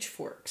of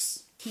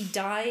pitchforks. He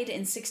died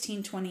in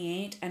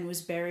 1628 and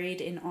was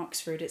buried in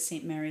Oxford at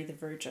St. Mary the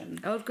Virgin.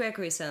 Old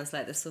Gregory sounds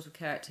like the sort of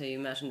character you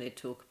imagine they'd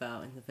talk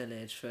about in the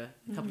village for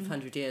a couple of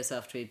 100 years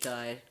after he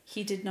died.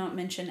 He did not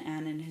mention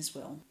Anne in his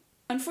will.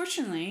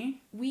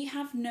 Unfortunately, we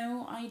have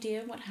no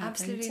idea what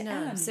happened to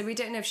Anne. So we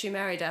don't know if she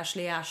married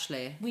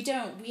Ashley. We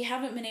don't. We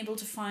haven't been able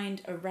to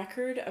find a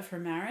record of her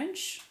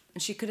marriage.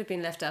 And she could have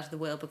been left out of the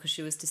will because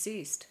she was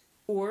deceased.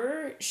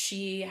 Or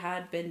she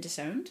had been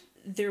disowned.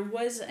 There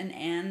was an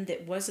Anne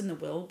that was in the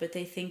will, but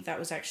they think that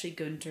was actually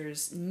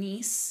Gunther's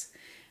niece,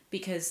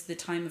 because the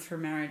time of her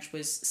marriage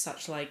was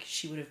such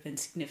she would have been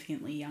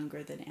significantly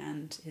younger than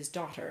Anne, his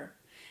daughter.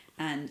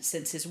 And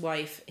since his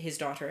wife, his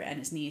daughter, and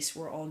his niece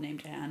were all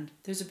named Anne,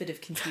 there's a bit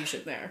of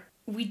confusion there.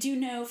 We do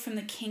know from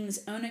the king's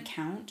own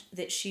account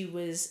that she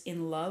was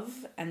in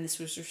love, and this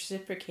was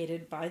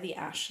reciprocated by the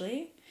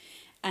Ashley.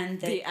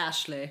 And that The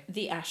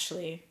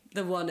Ashley.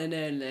 The one and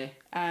only.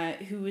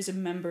 Who was a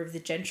member of the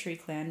Gentry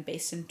clan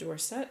based in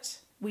Dorset.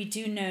 We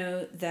do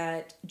know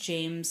that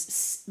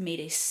James made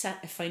a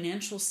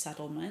financial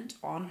settlement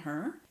on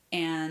her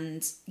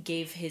and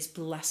gave his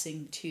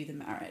blessing to the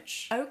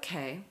marriage.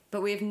 Okay,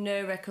 but we have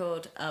no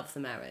record of the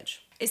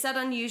marriage. Is that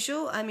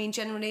unusual? I mean,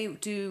 generally,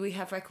 do we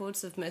have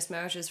records of most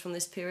marriages from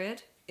this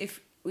period?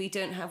 If we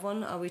don't have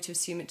one, are we to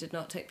assume it did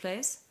not take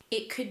place?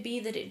 It could be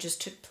that it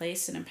just took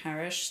place in a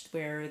parish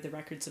where the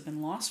records have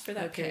been lost for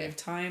that period of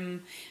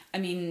time. I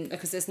mean...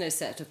 Because there's no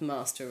set of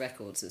master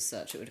records as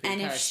such. It would have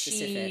been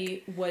parish-specific. And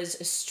if she was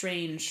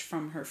estranged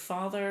from her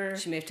father...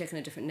 She may have taken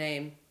a different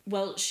name.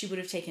 Well, she would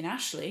have taken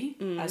Ashley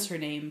as her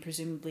name,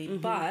 presumably,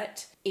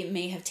 but it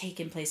may have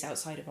taken place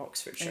outside of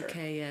Oxfordshire.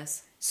 Okay,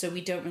 yes. So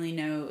we don't really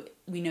know.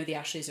 We know the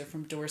Ashleys are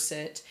from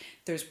Dorset.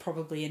 There's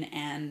probably an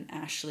Anne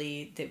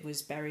Ashley that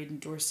was buried in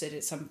Dorset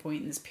at some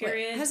point in this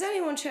period. Wait, has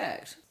anyone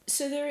checked?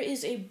 So there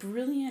is a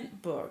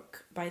brilliant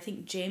book by, I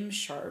think, James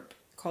Sharp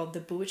called The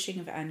Bewitching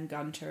of Anne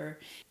Gunter.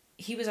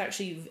 He was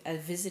actually a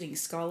visiting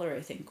scholar, I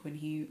think, when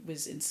he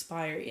was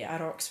inspired at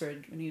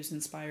Oxford, when he was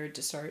inspired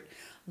to start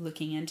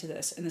looking into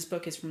this. And this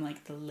book is from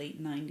the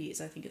late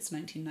 90s. I think it's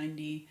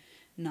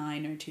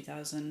 1999 or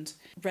 2000.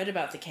 Read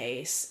about the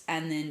case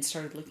and then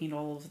started looking at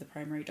all of the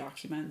primary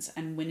documents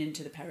and went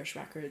into the parish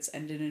records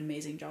and did an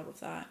amazing job of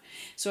that.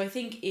 So I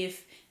think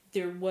if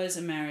there was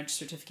a marriage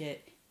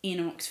certificate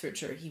in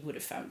Oxfordshire, he would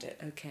have found it.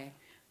 Okay.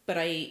 But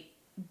I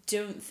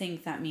don't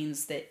think that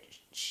means that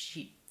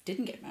she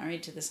didn't get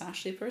married to this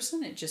Ashley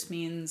person. It just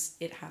means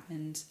it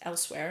happened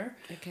elsewhere.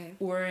 Okay.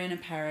 Or in a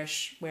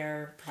parish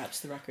where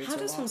perhaps the records are lost.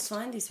 How does one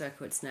find these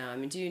records now? I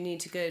mean, do you need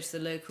to go to the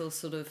local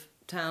sort of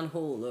town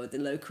hall or the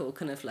local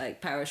kind of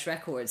parish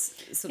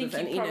records and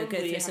go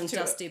through some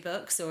dusty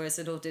books, or is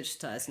it all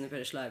digitised in the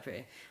British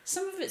Library?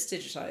 Some of it's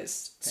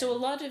digitised. Okay. So a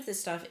lot of this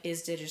stuff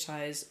is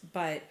digitised,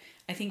 but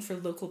I think for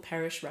local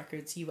parish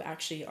records, you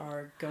actually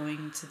are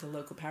going to the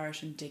local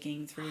parish and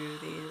digging through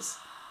these.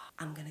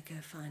 I'm going to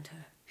go find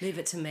her. Leave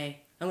it to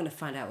me. I'm going to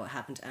find out what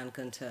happened to Anne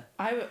Gunter.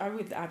 I would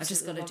absolutely I've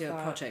just got to do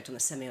a project on the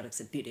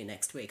semiotics of beauty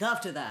next week.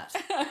 After that.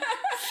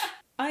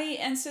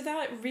 And so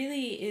that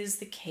really is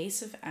the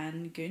case of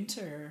Anne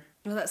Gunter.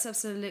 Well, that's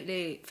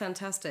absolutely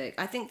fantastic.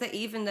 I think that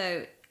even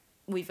though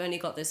we've only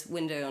got this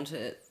window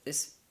onto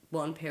this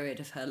one period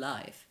of her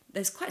life,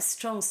 there's quite a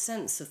strong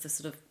sense of the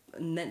sort of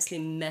immensely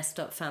messed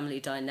up family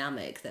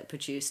dynamic that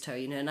produced her,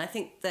 and I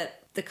think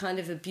that the kind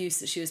of abuse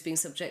that she was being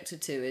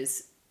subjected to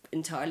is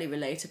entirely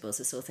relatable to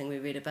the sort of thing we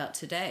read about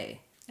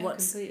today.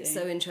 What's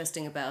so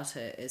interesting about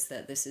it is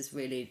that this is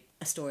really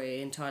a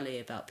story entirely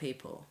about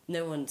people.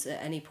 No one's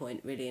at any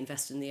point really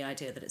invested in the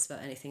idea that it's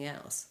about anything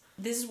else.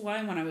 This is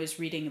why when I was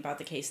reading about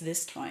the case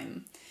this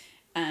time,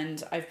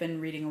 and I've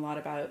been reading a lot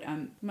about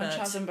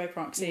Munchausen by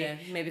proxy.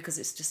 Maybe because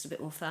it's just a bit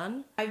more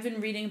fun. I've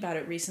been reading about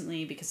it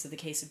recently because of the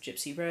case of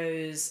Gypsy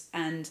Rose,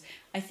 and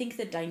I think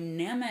the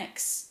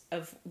dynamics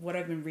of what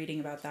I've been reading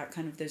about that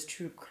kind of those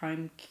true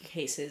crime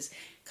cases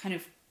kind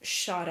of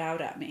shot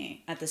out at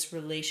me at this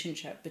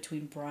relationship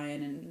between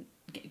Brian and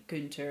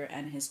Gunter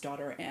and his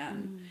daughter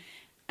Anne.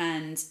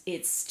 And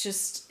it's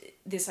just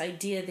this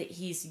idea that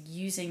he's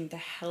using the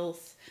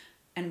health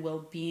and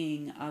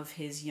well-being of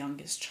his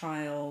youngest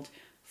child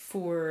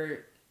for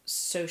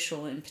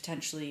social and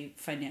potentially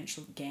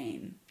financial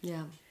gain.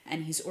 Yeah.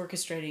 And he's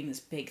orchestrating this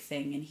big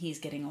thing, and he's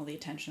getting all the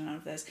attention out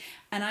of this.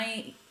 And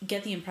I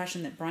get the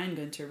impression that Brian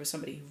Gunter was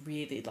somebody who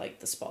really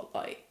liked the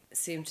spotlight.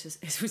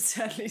 It would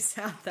certainly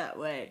sound that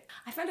way.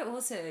 I found it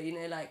also, you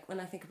know, like when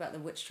I think about the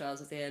witch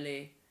trials of the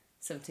early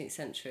 17th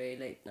century,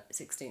 late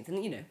 16th,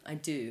 and, you know, I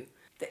do,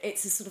 that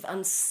it's a sort of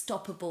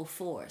unstoppable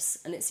force.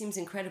 And it seems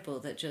incredible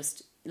that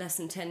just less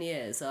than 10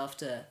 years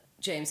after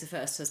James I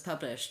has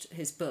published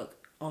his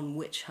book on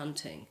witch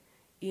hunting,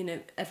 you know,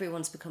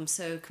 everyone's become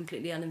so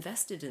completely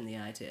uninvested in the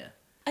idea.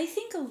 I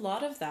think a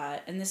lot of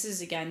that, and this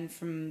is again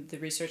from the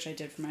research I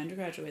did for my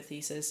undergraduate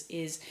thesis,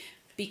 is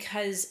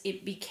because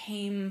it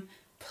became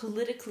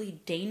politically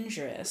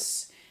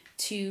dangerous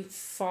to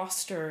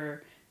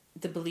foster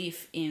the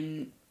belief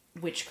in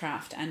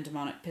witchcraft and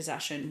demonic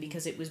possession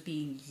because it was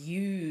being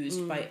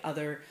used by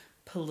other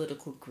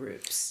political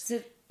groups.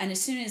 And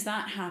as soon as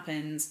that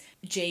happens,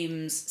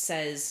 James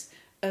says,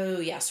 oh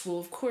yes, well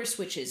of course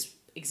witches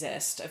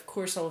exist, of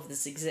course all of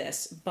this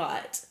exists,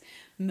 but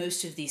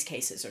most of these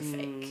cases are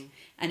fake.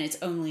 And it's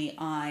only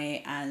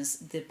I, as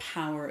the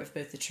power of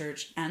both the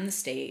church and the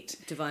state.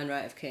 Divine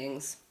right of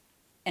kings.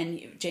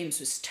 And James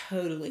was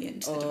totally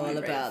into the divine all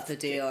right about the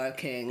DR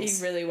kings.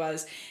 He really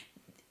was.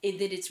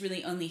 That it's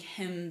really only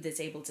him that's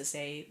able to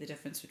say the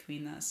difference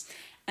between this.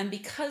 And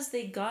because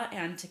they got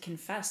Anne to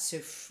confess so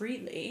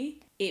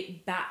freely,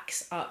 it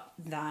backs up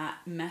that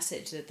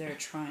message that they're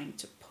trying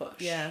to push.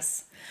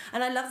 Yes.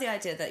 And I love the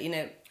idea that, you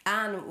know,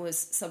 Anne was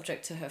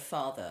subject to her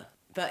father,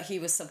 but he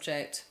was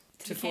subject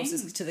to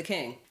forces to the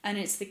king. And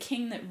it's the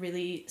king that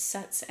really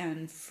sets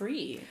Anne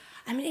free.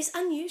 I mean, it's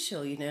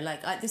unusual, you know,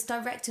 like this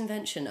direct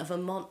intervention of a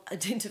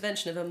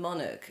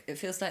monarch. It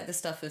feels like the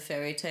stuff of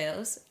fairy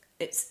tales.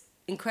 It's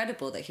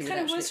incredible that he would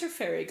actually... Kind of was her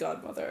fairy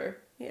godmother,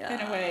 yeah,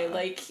 in a way,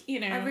 like, you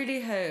know... I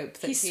really hope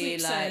that he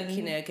like,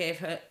 you know, gave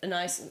her a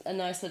nice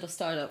little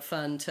start-up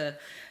fund to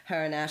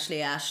her and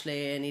Ashley,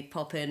 and he'd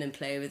pop in and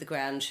play with the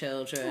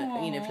grandchildren,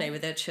 Aww. you know, play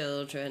with their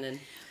children, and...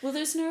 Well,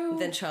 there's no...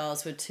 Then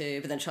Charles would too,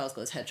 but then Charles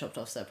got his head chopped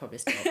off, so probably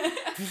still...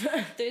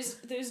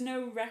 There's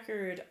no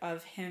record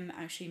of him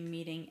actually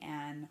meeting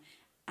Anne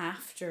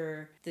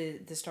after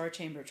the Star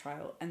Chamber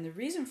trial, and the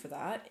reason for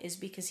that is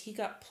because he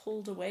got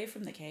pulled away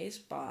from the case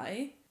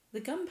by the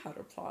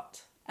gunpowder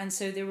plot. And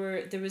so there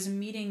was a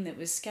meeting that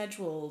was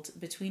scheduled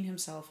between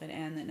himself and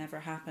Anne that never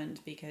happened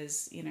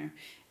because, you know,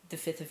 the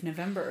 5th of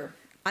November.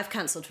 I've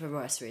cancelled for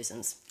worse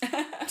reasons.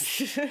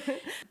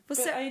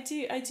 But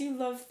I do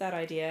love that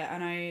idea,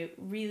 and I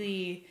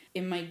really,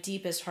 in my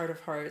deepest heart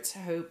of hearts,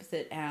 hope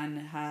that Anne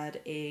had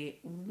a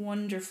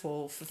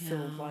wonderful,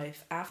 fulfilled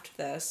life after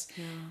this.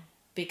 Yeah.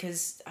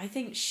 Because I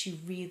think she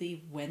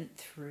really went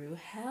through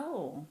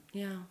hell.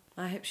 Yeah,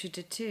 I hope she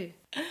did too.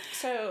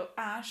 So,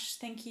 Ash,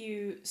 thank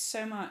you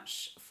so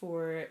much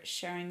for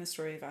sharing the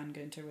story of Anne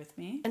Gunter with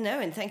me.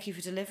 And thank you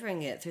for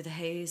delivering it through the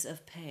haze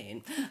of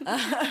pain.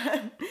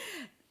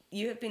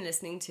 You have been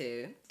listening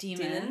to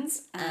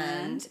Demons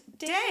and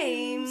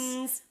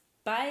Dames.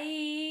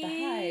 Bye.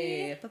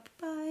 Bye.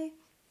 Bye-bye.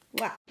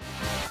 Wow.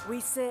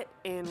 We sit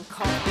in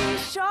coffee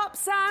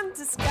shops and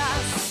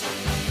discuss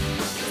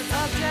the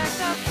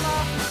subject of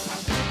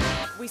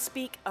fluff. We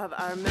speak of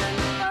our men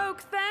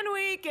folk, then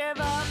we give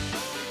up.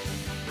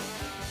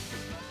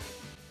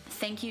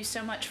 Thank you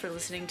so much for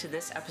listening to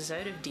this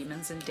episode of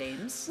Demons and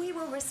Dames. We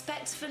will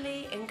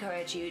respectfully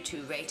encourage you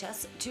to rate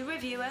us, to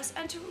review us,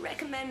 and to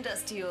recommend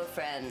us to your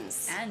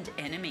friends. And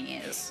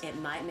enemies. It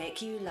might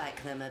make you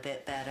like them a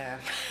bit better.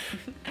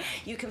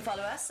 You can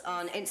follow us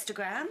on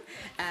Instagram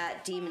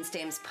at Demons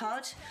Dames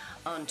Pod,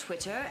 on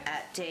Twitter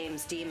at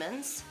Dames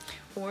Demons.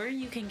 Or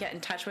you can get in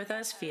touch with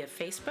us via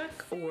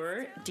Facebook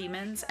or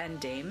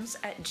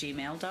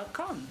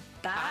demonsanddames@gmail.com.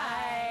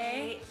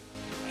 Bye.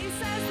 He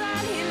says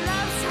that he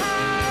loves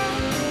her,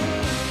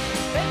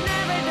 but